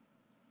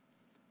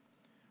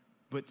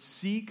 But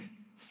seek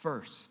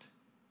first.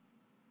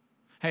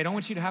 Hey, I don't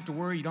want you to have to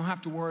worry. You don't have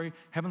to worry.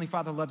 Heavenly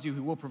Father loves you. He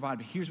will provide.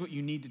 But here's what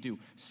you need to do.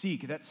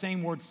 Seek. That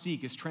same word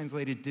seek is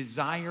translated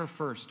desire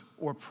first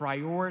or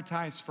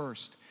prioritize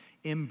first.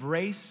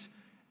 Embrace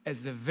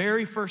as the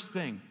very first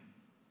thing.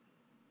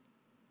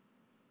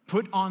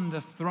 Put on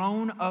the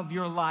throne of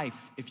your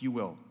life, if you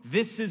will.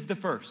 This is the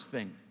first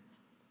thing.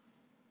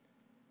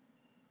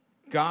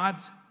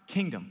 God's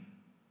kingdom.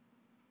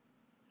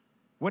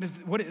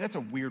 That's a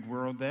weird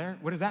word there.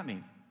 What does that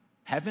mean?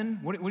 Heaven?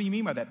 What do you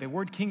mean by that? The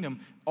word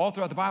kingdom, all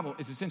throughout the Bible,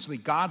 is essentially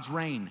God's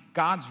reign,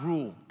 God's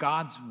rule,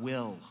 God's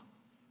will.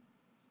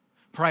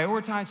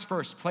 Prioritize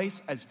first.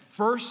 Place as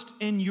first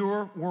in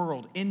your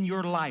world, in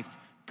your life,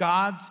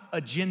 God's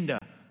agenda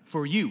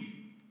for you.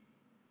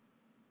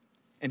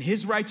 And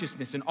his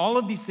righteousness, and all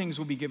of these things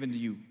will be given to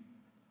you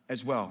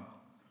as well.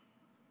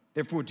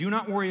 Therefore, do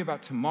not worry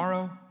about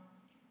tomorrow,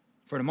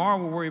 for tomorrow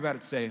will worry about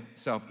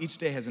itself. Each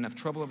day has enough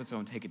trouble of its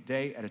own. Take it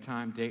day at a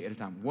time, day at a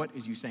time. What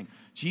is you saying?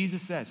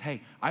 Jesus says,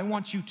 hey, I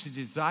want you to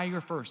desire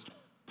first,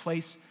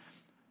 place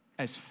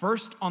as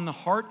first on the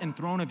heart and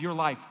throne of your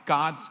life,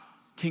 God's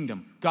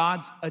kingdom,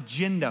 God's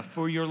agenda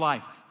for your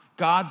life,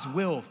 God's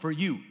will for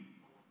you.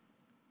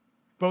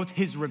 Both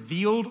his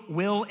revealed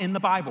will in the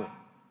Bible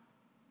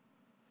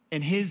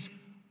and his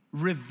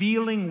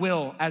revealing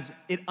will as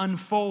it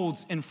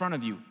unfolds in front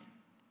of you.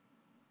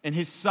 And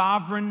his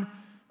sovereign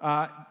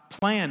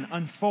plan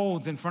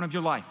unfolds in front of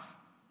your life.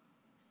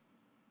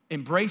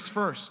 Embrace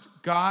first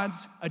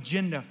God's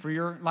agenda for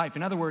your life.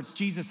 In other words,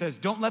 Jesus says,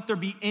 don't let there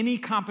be any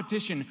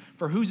competition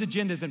for whose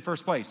agenda is in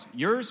first place,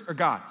 yours or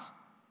God's.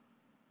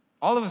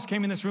 All of us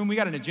came in this room, we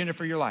got an agenda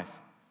for your life.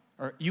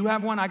 Or you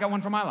have one, I got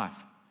one for my life.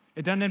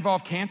 It doesn't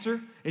involve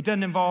cancer. It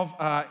doesn't involve,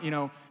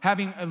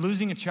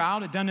 losing a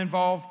child. It doesn't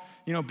involve,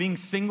 being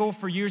single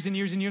for years and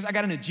years and years. I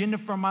got an agenda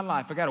for my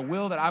life. I got a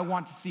will that I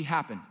want to see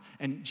happen.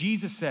 And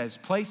Jesus says,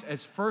 place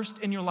as first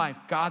in your life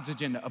God's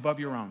agenda above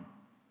your own.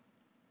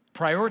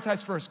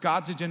 Prioritize first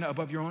God's agenda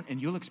above your own,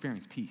 and you'll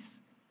experience peace.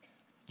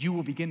 You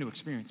will begin to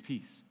experience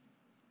peace.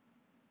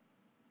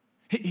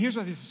 Here's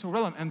why this is so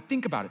relevant, and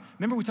think about it.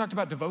 Remember we talked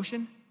about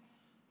devotion?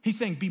 He's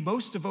saying be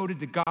most devoted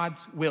to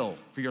God's will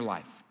for your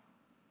life.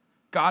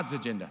 God's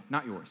agenda,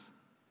 not yours.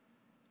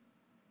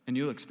 And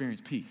you'll experience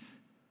peace.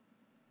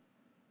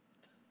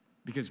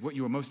 Because what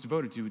you are most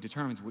devoted to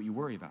determines what you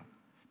worry about.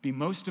 Be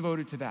most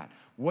devoted to that.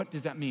 What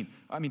does that mean?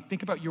 I mean,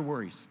 think about your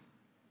worries.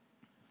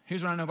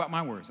 Here's what I know about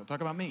my worries. I'll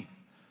talk about me.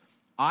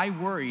 I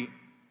worry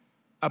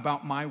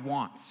about my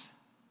wants,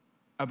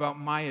 about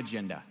my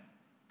agenda.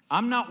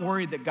 I'm not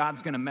worried that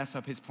God's gonna mess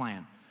up his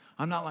plan.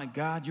 I'm not like,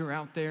 God, you're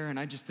out there and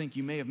I just think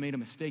you may have made a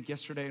mistake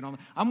yesterday and all that.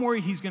 I'm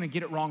worried he's gonna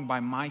get it wrong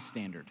by my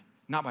standard,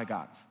 not by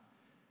God's.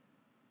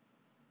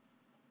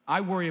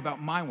 I worry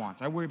about my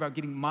wants. I worry about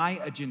getting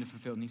my agenda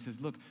fulfilled. And he says,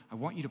 look, I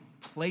want you to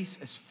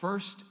place as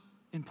first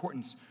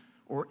importance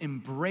or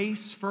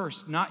embrace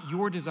first, not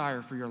your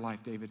desire for your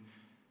life, David,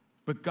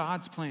 but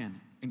God's plan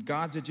and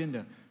God's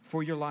agenda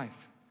for your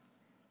life.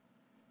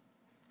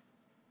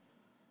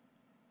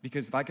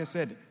 Because like I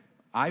said,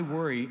 I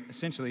worry,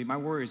 essentially, my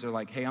worries are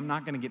like, hey, I'm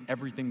not gonna get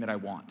everything that I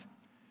want.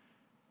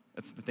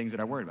 That's the things that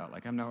I worry about.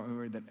 Like, I'm not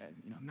worried that,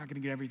 I'm not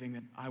gonna get everything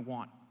that I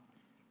want,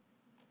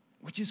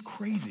 which is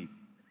crazy.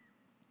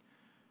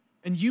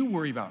 And you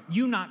worry about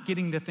you not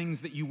getting the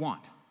things that you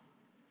want.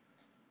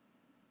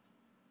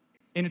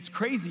 And it's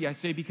crazy, I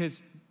say,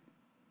 because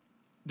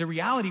the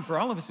reality for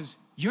all of us is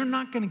you're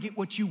not gonna get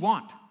what you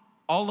want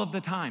all of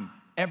the time,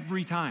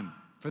 every time,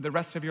 for the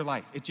rest of your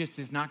life. It just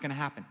is not gonna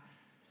happen.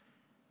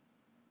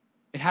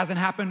 It hasn't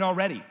happened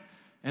already,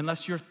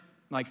 unless you're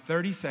like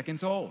 30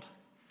 seconds old.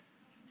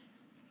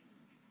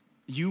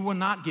 You're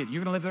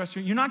gonna live the rest of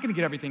your life, you're not gonna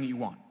get everything that you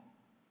want.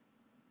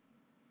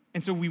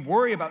 And so we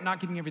worry about not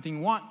getting everything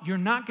you want. You're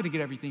not gonna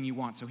get everything you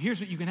want. So here's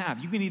what you can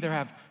have. You can either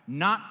have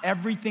not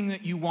everything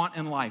that you want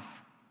in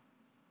life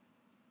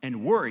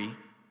and worry,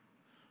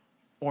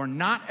 or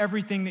not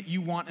everything that you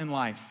want in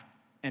life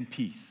and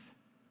peace.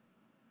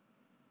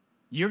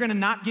 You're gonna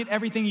not get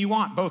everything you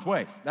want both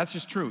ways. That's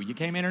just true. You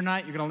came in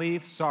tonight, you're gonna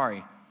leave,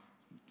 sorry.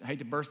 I hate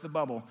to burst the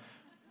bubble.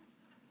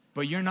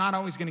 But you're not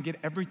always gonna get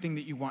everything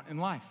that you want in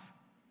life.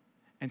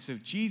 And so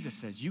Jesus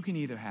says you can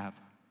either have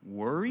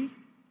worry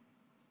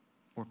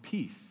or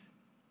peace.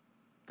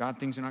 God,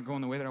 things are not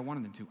going the way that I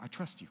wanted them to. I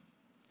trust you.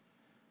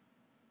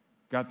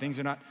 God, things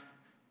are not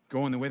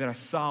going the way that I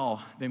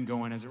saw them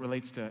going as it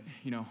relates to,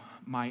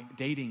 my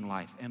dating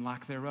life and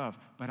lack thereof.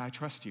 But I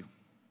trust you.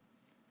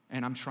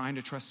 And I'm trying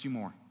to trust you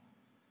more.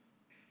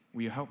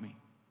 Will you help me?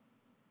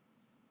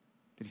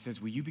 That he says,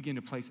 will you begin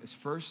to place as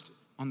first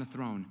on the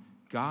throne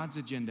God's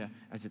agenda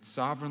as it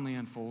sovereignly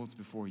unfolds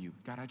before you?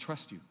 God, I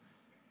trust you.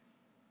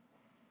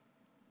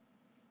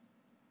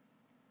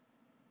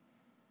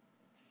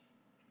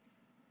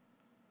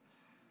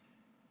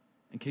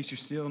 In case you're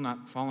still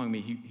not following me,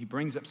 he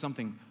brings up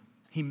something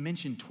he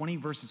mentioned 20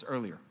 verses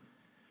earlier.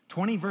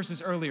 20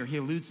 verses earlier, he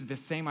alludes to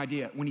this same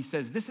idea when he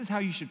says, this is how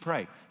you should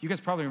pray. You guys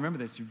probably remember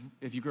this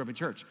if you grew up in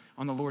church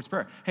on the Lord's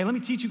Prayer. Hey, let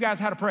me teach you guys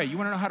how to pray. You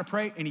want to know how to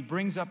pray? And he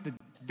brings up the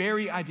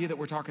very idea that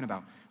we're talking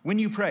about. When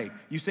you pray,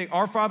 you say,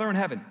 Our Father in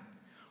heaven,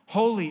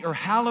 holy or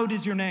hallowed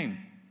is your name.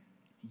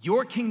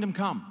 Your kingdom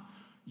come.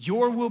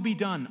 Your will be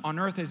done on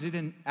earth as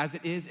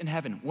it is in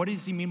heaven. What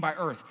does he mean by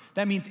earth?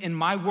 That means in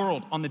my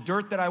world, on the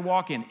dirt that I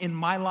walk in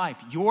my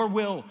life, your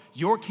will,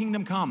 your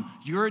kingdom come,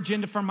 your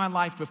agenda for my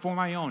life before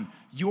my own.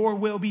 Your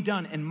will be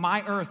done in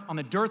my earth, on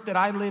the dirt that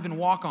I live and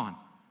walk on.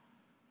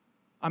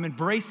 I'm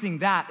embracing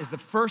that as the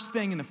first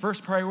thing and the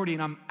first priority,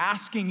 and I'm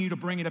asking you to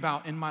bring it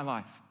about in my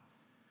life.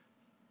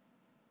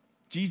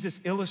 Jesus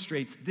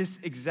illustrates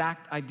this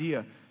exact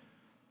idea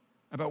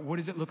about what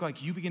does it look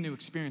like you begin to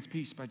experience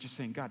peace by just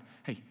saying, God,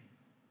 hey,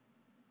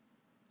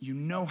 you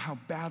know how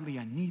badly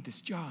I need this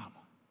job.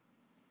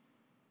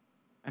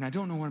 And I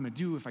don't know what I'm gonna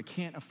do if I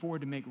can't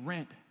afford to make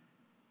rent.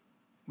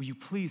 Will you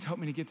please help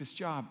me to get this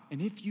job?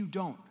 And if you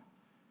don't,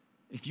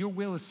 if your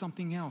will is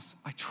something else,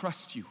 I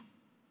trust you.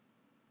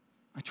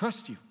 I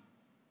trust you.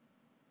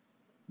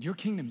 Your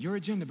kingdom, your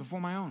agenda before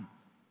my own.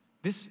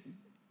 This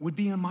would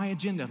be on my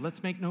agenda.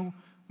 Let's make no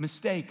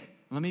mistake.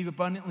 Let me be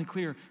abundantly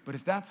clear. But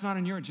if that's not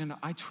on your agenda,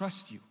 I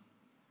trust you.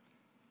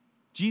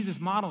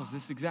 Jesus models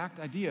this exact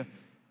idea.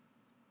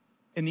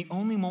 In the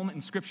only moment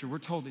in Scripture, we're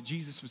told that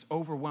Jesus was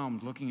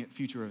overwhelmed looking at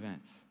future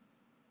events.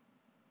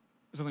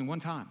 There's only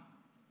one time.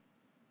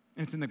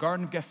 And it's in the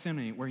Garden of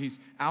Gethsemane where he's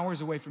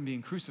hours away from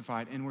being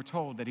crucified, and we're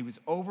told that he was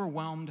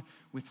overwhelmed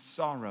with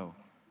sorrow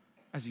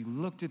as he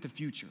looked at the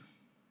future.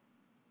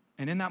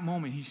 And in that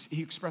moment,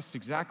 he expressed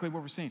exactly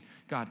what we're saying.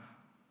 God,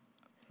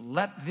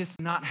 let this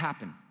not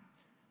happen,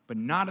 but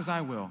not as I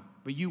will,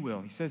 but you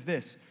will. He says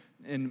this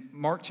in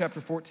Mark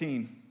chapter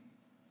 14,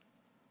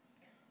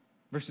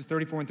 verses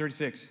 34 and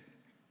 36.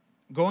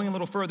 Going a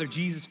little further,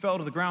 Jesus fell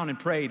to the ground and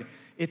prayed,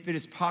 if it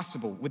is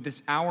possible, would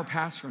this hour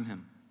pass from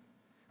him?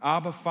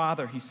 Abba,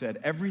 Father, he said,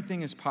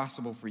 everything is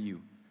possible for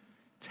you.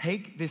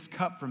 Take this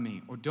cup from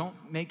me, or don't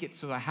make it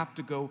so I have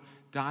to go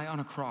die on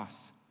a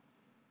cross.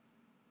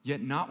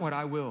 Yet not what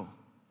I will,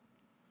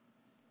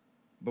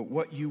 but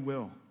what you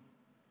will.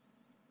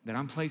 That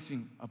I'm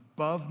placing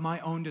above my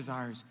own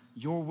desires,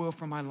 your will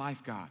for my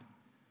life, God.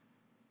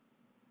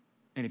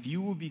 And if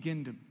you will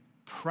begin to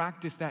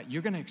practice that,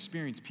 you're gonna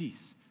experience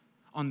peace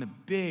on the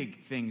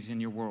big things in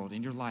your world,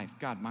 in your life.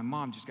 God, my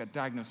mom just got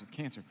diagnosed with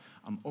cancer.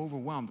 I'm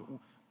overwhelmed.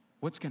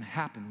 What's gonna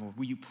happen, Lord?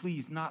 Will you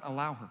please not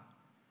allow her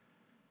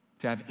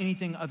to have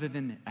anything other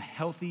than a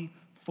healthy,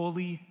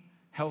 fully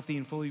healthy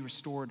and fully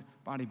restored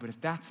body. But if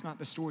that's not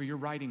the story you're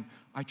writing,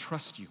 I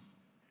trust you.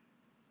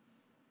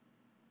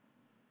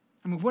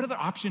 I mean, what other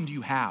option do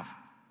you have?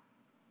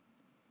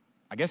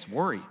 I guess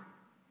worry.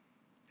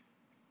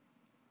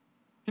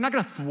 You're not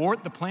going to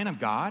thwart the plan of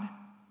God.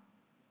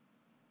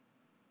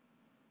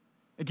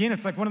 Again,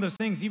 it's like one of those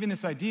things, even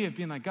this idea of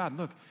being like, God,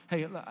 look,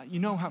 hey, you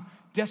know how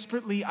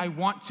desperately I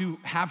want to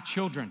have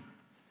children.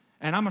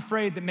 And I'm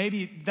afraid that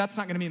maybe that's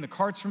not going to be in the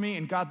cards for me.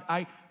 And God,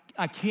 I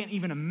can't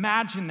even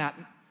imagine that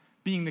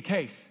being the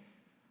case.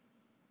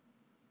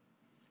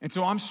 And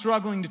so I'm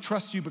struggling to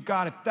trust you. But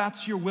God, if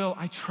that's your will,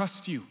 I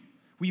trust you.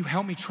 Will you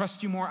help me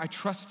trust you more? I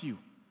trust you.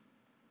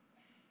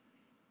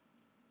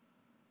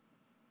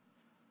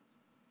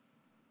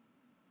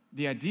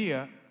 The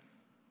idea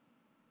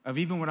of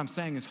even what I'm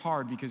saying is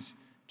hard because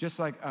just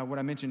like what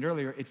I mentioned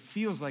earlier, it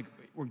feels like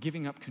we're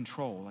giving up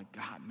control. Like,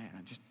 God, man,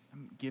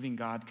 I'm giving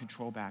God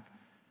control back.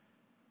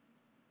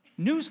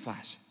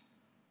 Newsflash,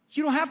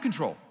 you don't have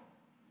control.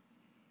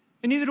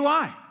 And neither do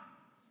I.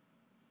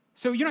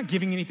 So you're not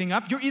giving anything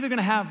up. You're either going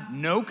to have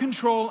no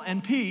control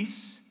and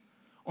peace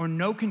or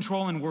no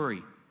control and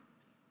worry.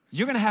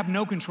 You're going to have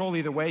no control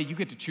either way. You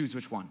get to choose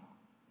which one.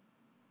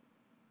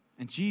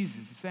 And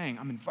Jesus is saying,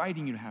 I'm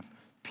inviting you to have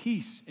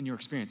peace in your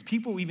experience.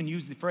 People even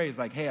use the phrase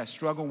like, hey, I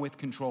struggle with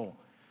control.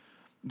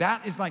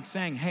 That is like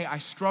saying, hey, I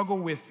struggle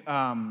with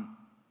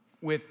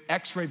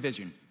X-ray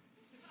vision.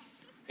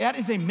 That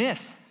is a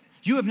myth.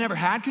 You have never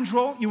had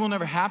control. You will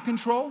never have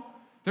control.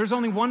 There's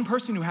only one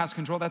person who has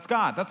control. That's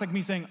God. That's like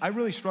me saying, I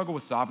really struggle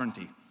with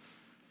sovereignty.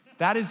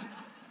 That is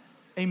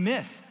a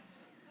myth.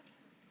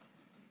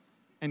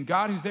 And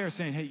God who's there is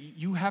saying, hey,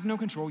 you have no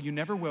control. You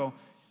never will.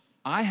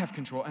 I have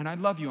control, and I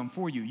love you. I'm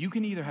for you. You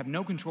can either have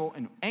no control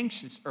and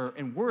anxious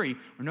and worry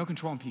or no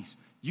control and peace.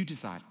 You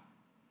decide.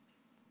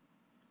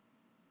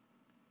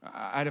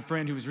 I had a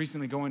friend who was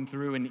recently going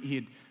through, and he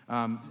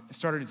had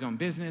started his own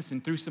business,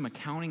 and through some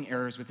accounting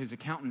errors with his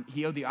accountant,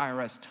 he owed the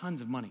IRS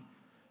tons of money.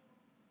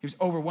 He was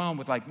overwhelmed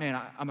with like,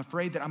 man, I'm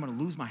afraid that I'm going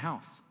to lose my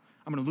house.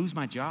 I'm going to lose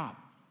my job.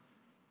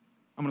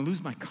 I'm going to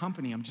lose my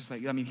company. I'm just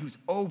like, he was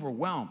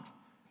overwhelmed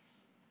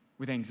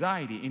with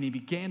anxiety, and he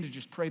began to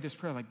just pray this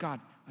prayer like, God,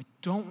 I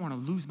don't want to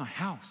lose my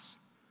house.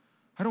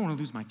 I don't want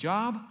to lose my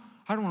job.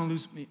 I don't want to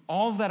lose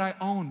all that I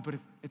own, but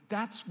if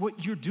that's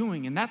what you're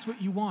doing and that's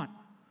what you want,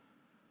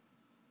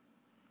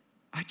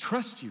 I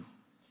trust you.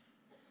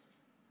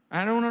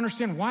 I don't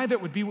understand why that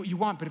would be what you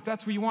want, but if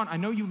that's what you want, I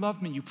know you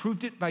love me. You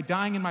proved it by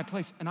dying in my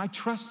place, and I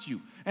trust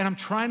you, and I'm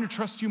trying to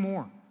trust you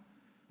more.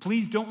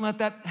 Please don't let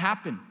that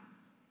happen,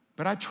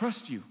 but I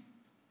trust you.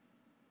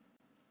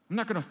 I'm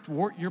not going to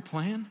thwart your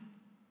plan,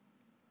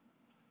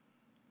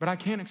 but I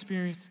can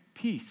experience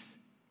peace.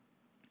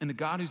 And the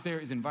God who's there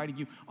is inviting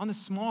you on the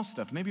small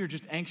stuff. Maybe you're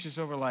just anxious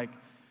over like,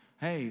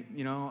 hey,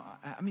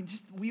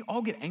 we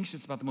all get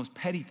anxious about the most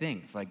petty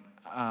things. Like,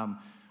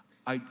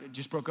 I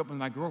just broke up with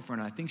my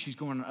girlfriend, and I think she's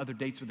going on other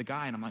dates with a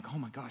guy, and I'm like, oh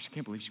my gosh, I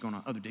can't believe she's going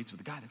on other dates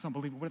with a guy. That's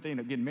unbelievable. What if they end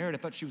up getting married? I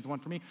thought she was the one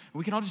for me. And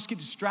we can all just get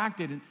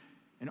distracted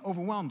and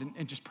overwhelmed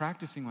and just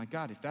practicing like,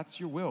 God, if that's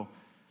your will,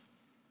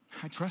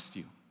 I trust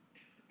you.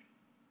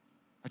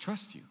 I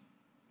trust you.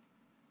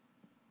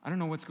 I don't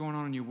know what's going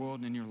on in your world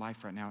and in your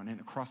life right now, and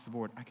across the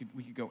board,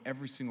 we could go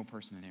every single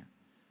person in here.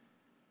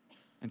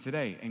 And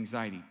today,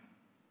 anxiety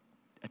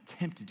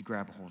attempted to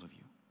grab a hold of you.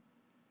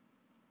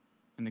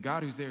 And the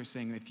God who's there is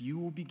saying, if you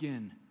will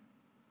begin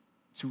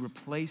to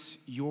replace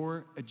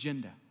your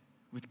agenda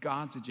with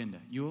God's agenda,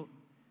 you'll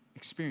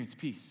experience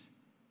peace.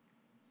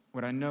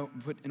 What I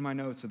put in my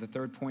notes, or the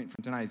third point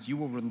from tonight, is you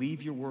will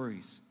relieve your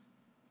worries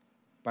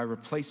by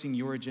replacing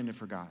your agenda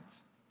for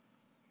God's.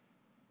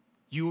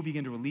 You will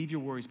begin to relieve your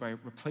worries by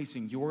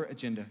replacing your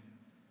agenda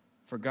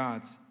for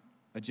God's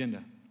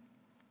agenda.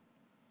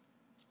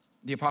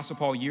 The Apostle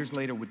Paul, years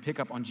later, would pick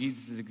up on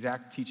Jesus'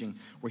 exact teaching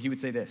where he would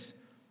say this: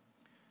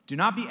 do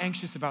not be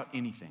anxious about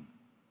anything,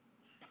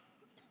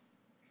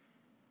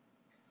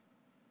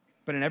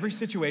 but in every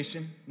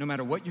situation, no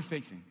matter what you're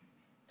facing,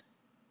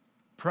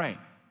 pray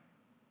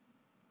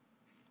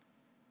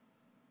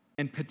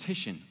and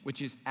petition,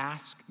 which is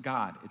ask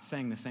God. It's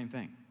saying the same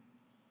thing.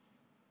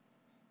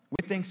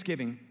 With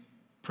thanksgiving,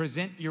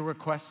 present your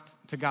request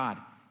to God.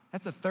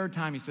 That's the third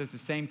time he says the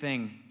same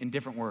thing in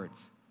different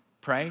words.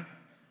 Pray,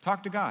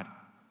 talk to God.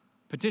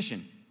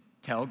 Petition,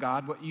 tell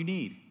God what you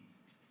need.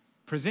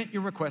 Present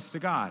your request to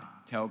God.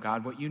 Tell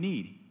God what you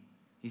need.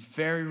 He's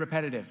very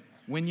repetitive.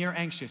 When you're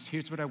anxious,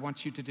 here's what I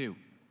want you to do.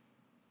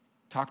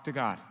 Talk to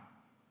God.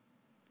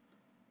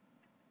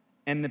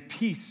 And the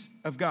peace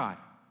of God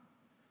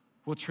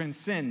will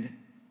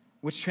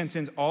which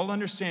transcends all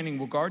understanding,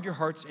 will guard your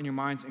hearts and your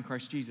minds in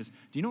Christ Jesus.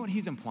 Do you know what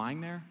he's implying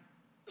there?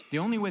 The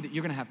only way that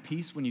you're going to have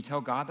peace when you tell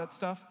God that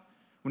stuff,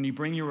 when you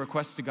bring your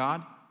request to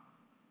God,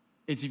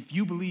 is if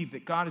you believe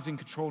that God is in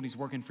control and he's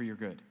working for your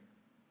good.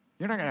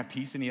 You're not going to have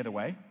peace any other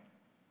way.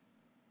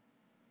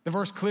 The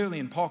verse clearly,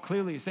 and Paul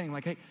clearly is saying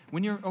like, hey,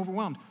 when you're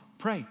overwhelmed,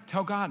 pray,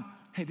 tell God,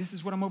 hey, this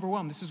is what I'm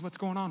overwhelmed. This is what's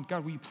going on.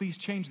 God, will you please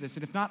change this?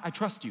 And if not, I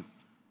trust you.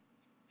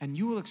 And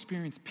you will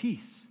experience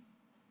peace.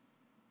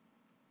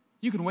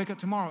 You can wake up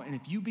tomorrow, and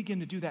if you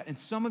begin to do that, and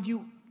some of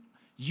you,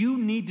 you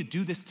need to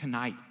do this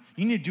tonight.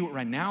 You need to do it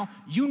right now.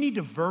 You need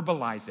to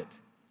verbalize it.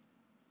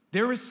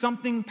 There is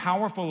something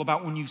powerful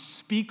about when you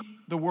speak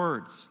the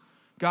words,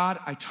 God,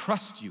 I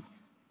trust you.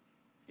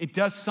 It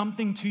does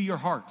something to your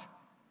heart.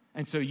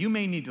 And so you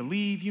may need to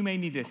leave. You may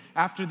need to,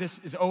 after this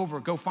is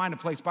over, go find a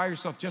place by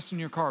yourself just in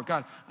your car.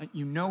 God,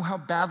 you know how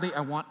badly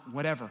I want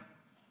whatever.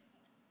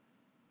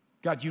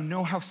 God, you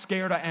know how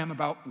scared I am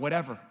about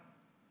whatever.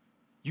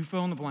 You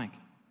fill in the blank.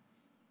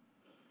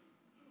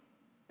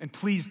 And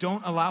please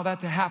don't allow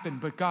that to happen.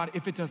 But God,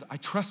 if it does, I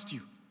trust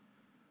you.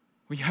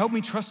 Will you help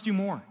me trust you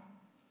more?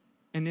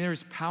 And there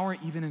is power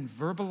even in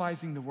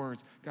verbalizing the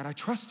words, God, I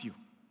trust you.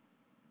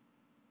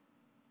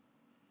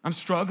 I'm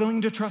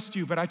struggling to trust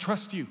you, but I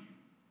trust you.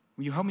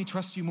 Will you help me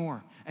trust you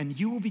more? And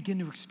you will begin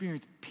to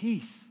experience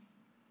peace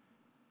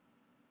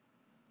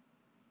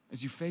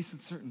as you face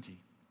uncertainty.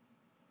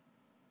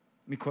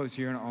 Let me close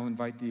here, and I'll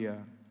invite the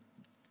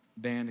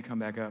band to come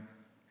back up.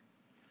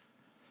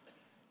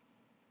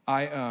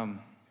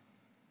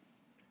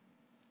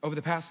 Over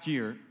the past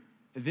year,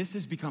 this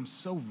has become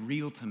so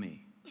real to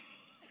me.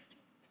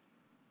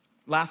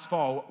 Last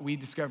fall, we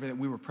discovered that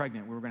we were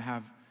pregnant. We were going to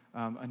have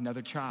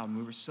another child, and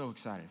we were so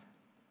excited.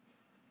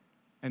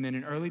 And then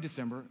in early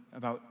December,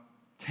 about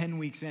 10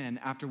 weeks in,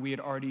 after we had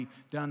already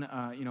done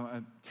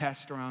a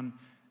test around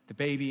the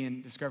baby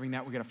and discovering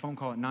that, we got a phone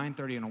call at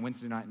 9:30 on a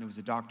Wednesday night, and it was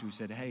a doctor who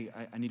said, hey,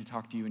 I need to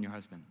talk to you and your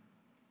husband.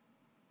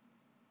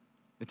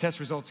 The test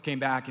results came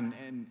back,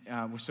 and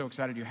we're so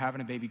excited you're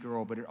having a baby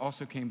girl, but it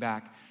also came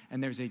back,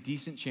 and there's a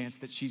decent chance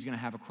that she's going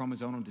to have a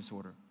chromosomal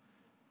disorder.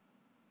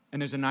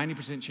 And there's a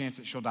 90% chance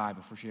that she'll die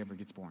before she ever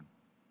gets born.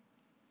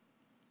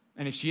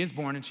 And if she is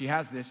born and she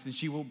has this, then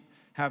she will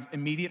have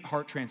immediate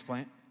heart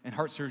transplant and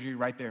heart surgery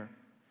right there.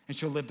 And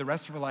she'll live the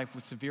rest of her life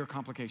with severe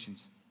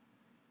complications.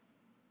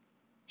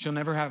 She'll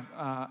never have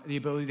the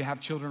ability to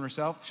have children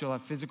herself. She'll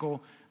have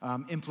physical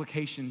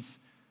implications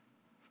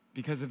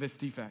because of this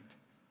defect.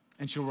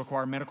 And she'll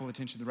require medical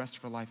attention the rest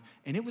of her life.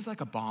 And it was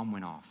like a bomb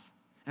went off.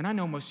 And I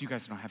know most of you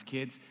guys don't have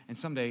kids, and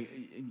someday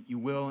you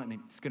will, and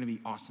it's going to be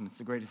awesome. It's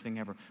the greatest thing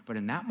ever. But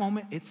in that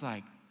moment, it's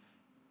like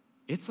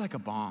a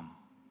bomb.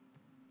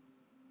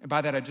 And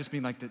by that, I just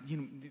mean like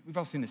we've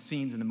all seen the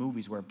scenes in the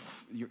movies where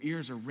your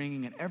ears are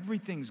ringing and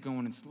everything's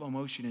going in slow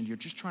motion, and you're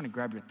just trying to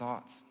grab your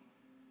thoughts.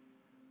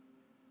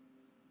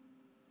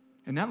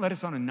 And that led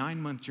us on a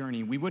 9-month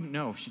journey. We wouldn't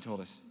know, she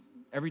told us.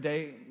 Every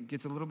day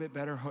gets a little bit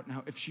better.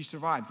 If she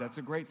survives, that's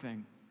a great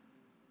thing.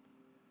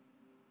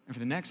 And for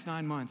the next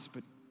 9 months,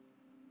 but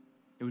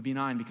it would be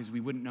 9 because we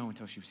wouldn't know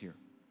until she was here.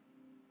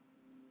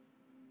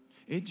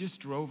 It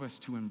just drove us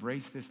to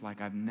embrace this like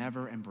I've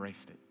never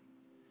embraced it.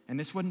 And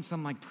this wasn't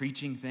some like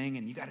preaching thing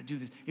and you got to do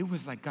this. It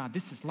was like, God,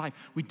 this is life.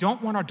 We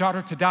don't want our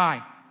daughter to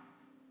die.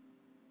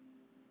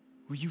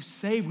 Will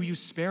you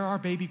spare our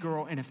baby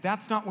girl? And if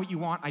that's not what you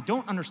want, I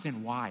don't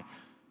understand why,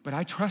 but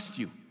I trust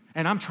you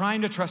and I'm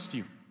trying to trust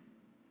you.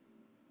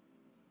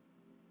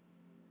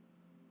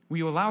 Will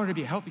you allow her to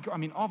be a healthy girl? I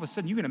mean, all of a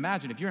sudden, you can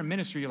imagine if you're in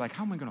ministry, you're like,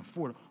 how am I going to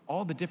afford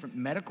all the different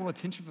medical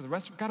attention for the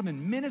rest of it? God, I'm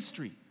in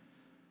ministry.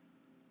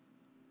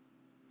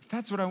 If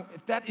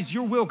that is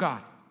your will, God,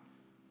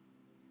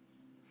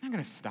 I'm not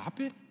going to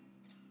stop it.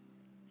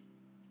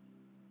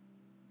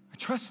 I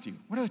trust you.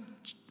 What other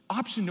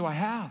option do I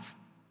have?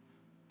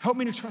 Help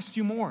me to trust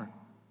you more.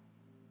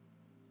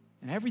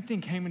 And everything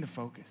came into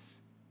focus.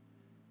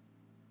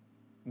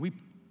 We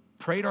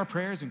prayed our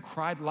prayers and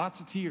cried lots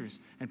of tears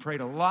and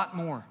prayed a lot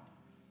more.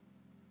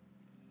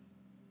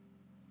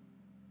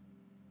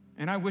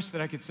 And I wish that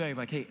I could say,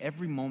 like, hey,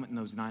 every moment in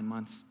those 9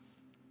 months,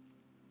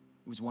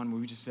 it was one where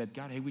we just said,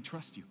 God, hey, we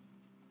trust you.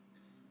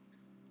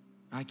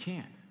 I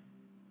can't.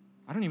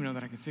 I don't even know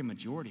that I can say a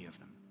majority of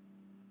them.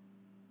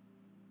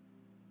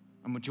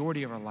 A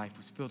majority of our life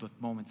was filled with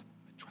moments of,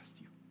 I trust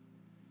you.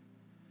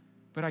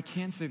 But I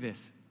can say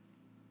this.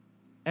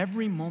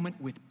 Every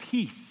moment with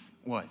peace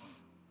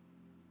was.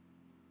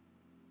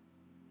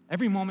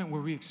 Every moment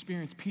where we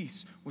experienced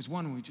peace was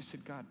one where we just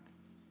said, God,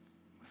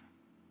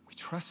 we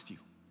trust you.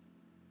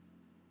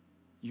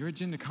 Your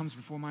agenda comes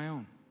before my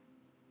own.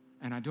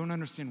 And I don't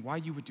understand why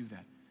you would do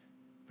that.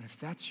 But if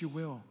that's your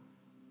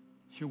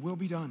will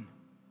be done.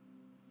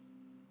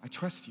 I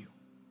trust you.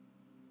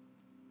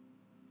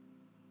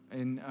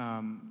 And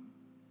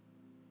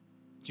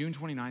June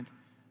 29th,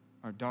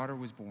 our daughter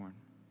was born,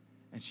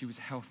 and she was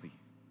healthy.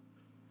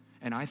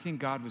 And I think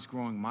God was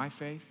growing my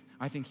faith.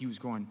 I think he was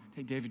going,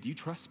 hey, David, do you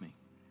trust me?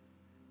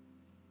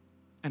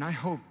 And I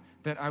hope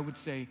that I would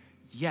say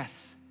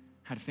yes,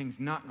 had things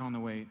not gone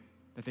the way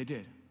that they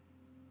did.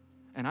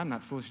 And I'm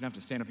not foolish enough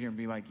to stand up here and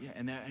be like, yeah,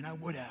 and I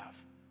would have.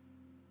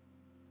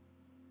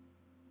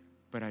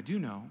 But I do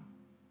know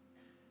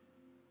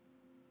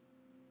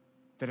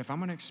that if I'm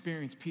going to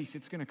experience peace,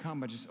 it's going to come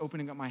by just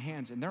opening up my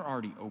hands. And they're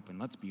already open,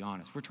 let's be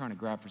honest. We're trying to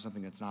grab for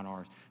something that's not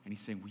ours. And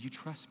he's saying, will you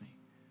trust me?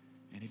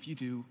 And if you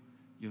do,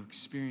 you'll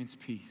experience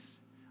peace.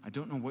 I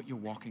don't know what you're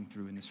walking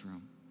through in this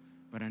room,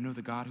 but I know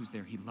the God who's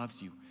there, he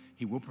loves you.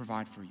 He will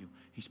provide for you.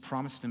 He's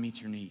promised to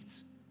meet your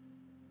needs.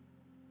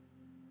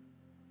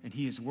 and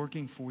he is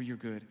working for your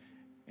good,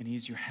 and he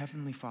is your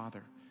heavenly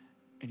Father,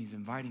 and he's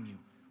inviting you.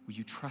 Will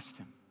you trust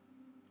him?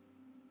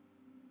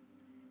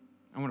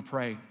 I want to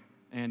pray,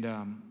 and I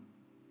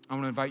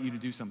want to invite you to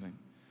do something.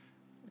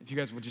 If you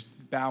guys will just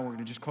bow, we're going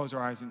to just close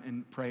our eyes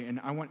and pray. And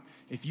I want,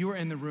 if you are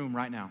in the room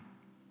right now,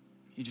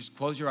 you just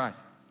close your eyes.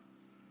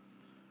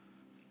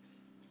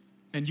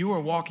 And you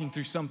are walking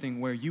through something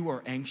where you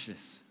are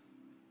anxious.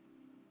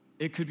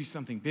 It could be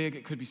something big,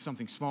 it could be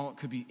something small, it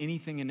could be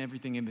anything and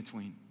everything in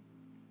between.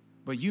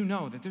 But you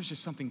know that there's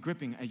just something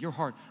gripping at your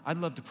heart. I'd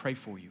love to pray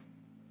for you.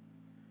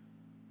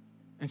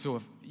 And so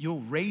if you'll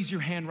raise your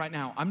hand right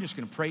now, I'm just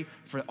going to pray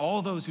for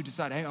all those who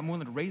decide, hey, I'm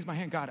willing to raise my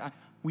hand. God,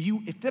 will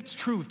you, if that's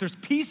true, if there's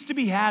peace to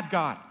be had,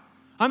 God,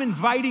 I'm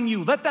inviting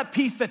you. Let that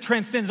peace that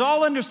transcends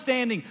all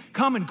understanding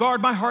come and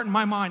guard my heart and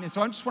my mind. And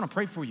so I just want to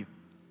pray for you.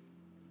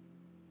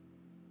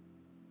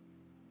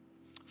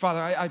 Father,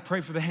 I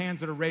pray for the hands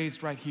that are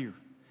raised right here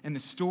and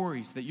the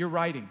stories that you're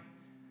writing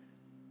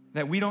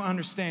that we don't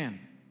understand.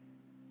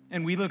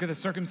 And we look at the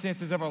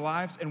circumstances of our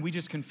lives and we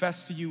just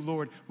confess to you,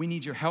 Lord, we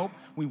need your help.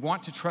 We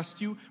want to trust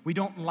you. We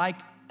don't like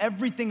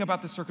everything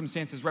about the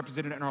circumstances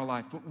represented in our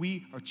life, but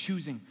we are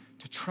choosing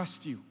to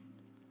trust you.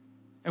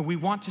 And we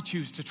want to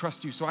choose to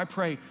trust you. So I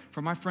pray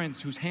for my friends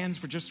whose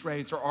hands were just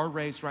raised or are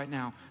raised right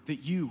now,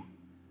 that you,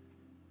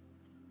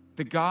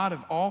 the God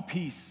of all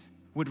peace,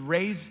 would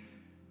raise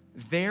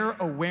their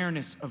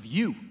awareness of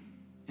you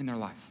in their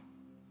life.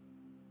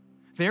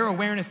 Their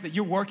awareness that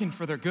you're working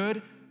for their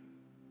good,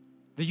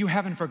 that you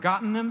haven't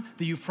forgotten them,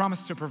 that you've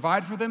promised to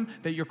provide for them,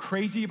 that you're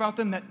crazy about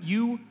them, that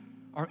you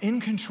are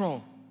in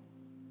control.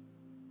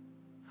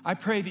 I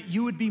pray that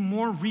you would be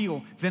more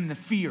real than the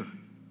fear.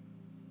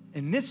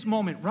 In this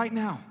moment, right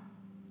now,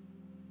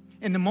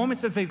 in the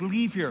moments as they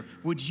leave here,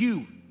 would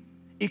you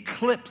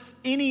eclipse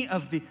any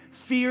of the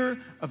fear,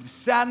 of the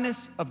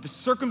sadness, of the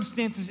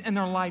circumstances in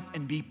their life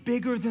and be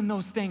bigger than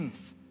those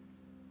things?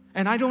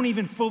 And I don't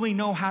even fully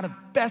know how to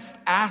best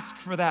ask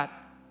for that.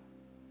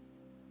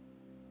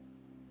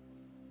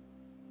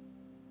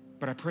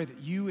 But I pray that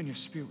you and your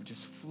Spirit would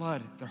just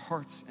flood their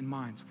hearts and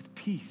minds with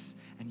peace,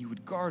 and you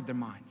would guard their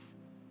minds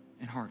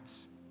and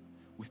hearts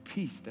with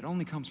peace that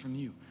only comes from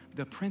you,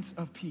 the Prince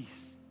of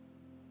Peace.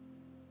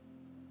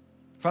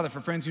 Father, for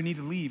friends who need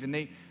to leave and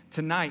they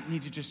tonight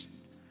need to just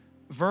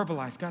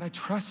verbalize, God, I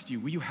trust you.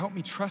 Will you help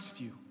me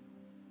trust you?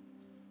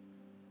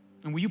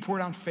 And will you pour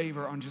down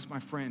favor on just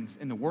my friends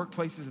in the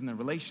workplaces and the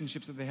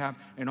relationships that they have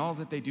and all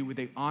that they do? Would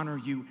they honor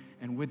you,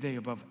 and would they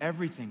above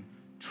everything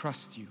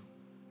trust you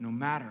no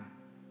matter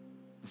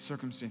the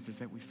circumstances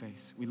that we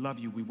face? We love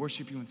you. We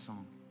worship you in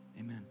song.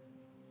 Amen.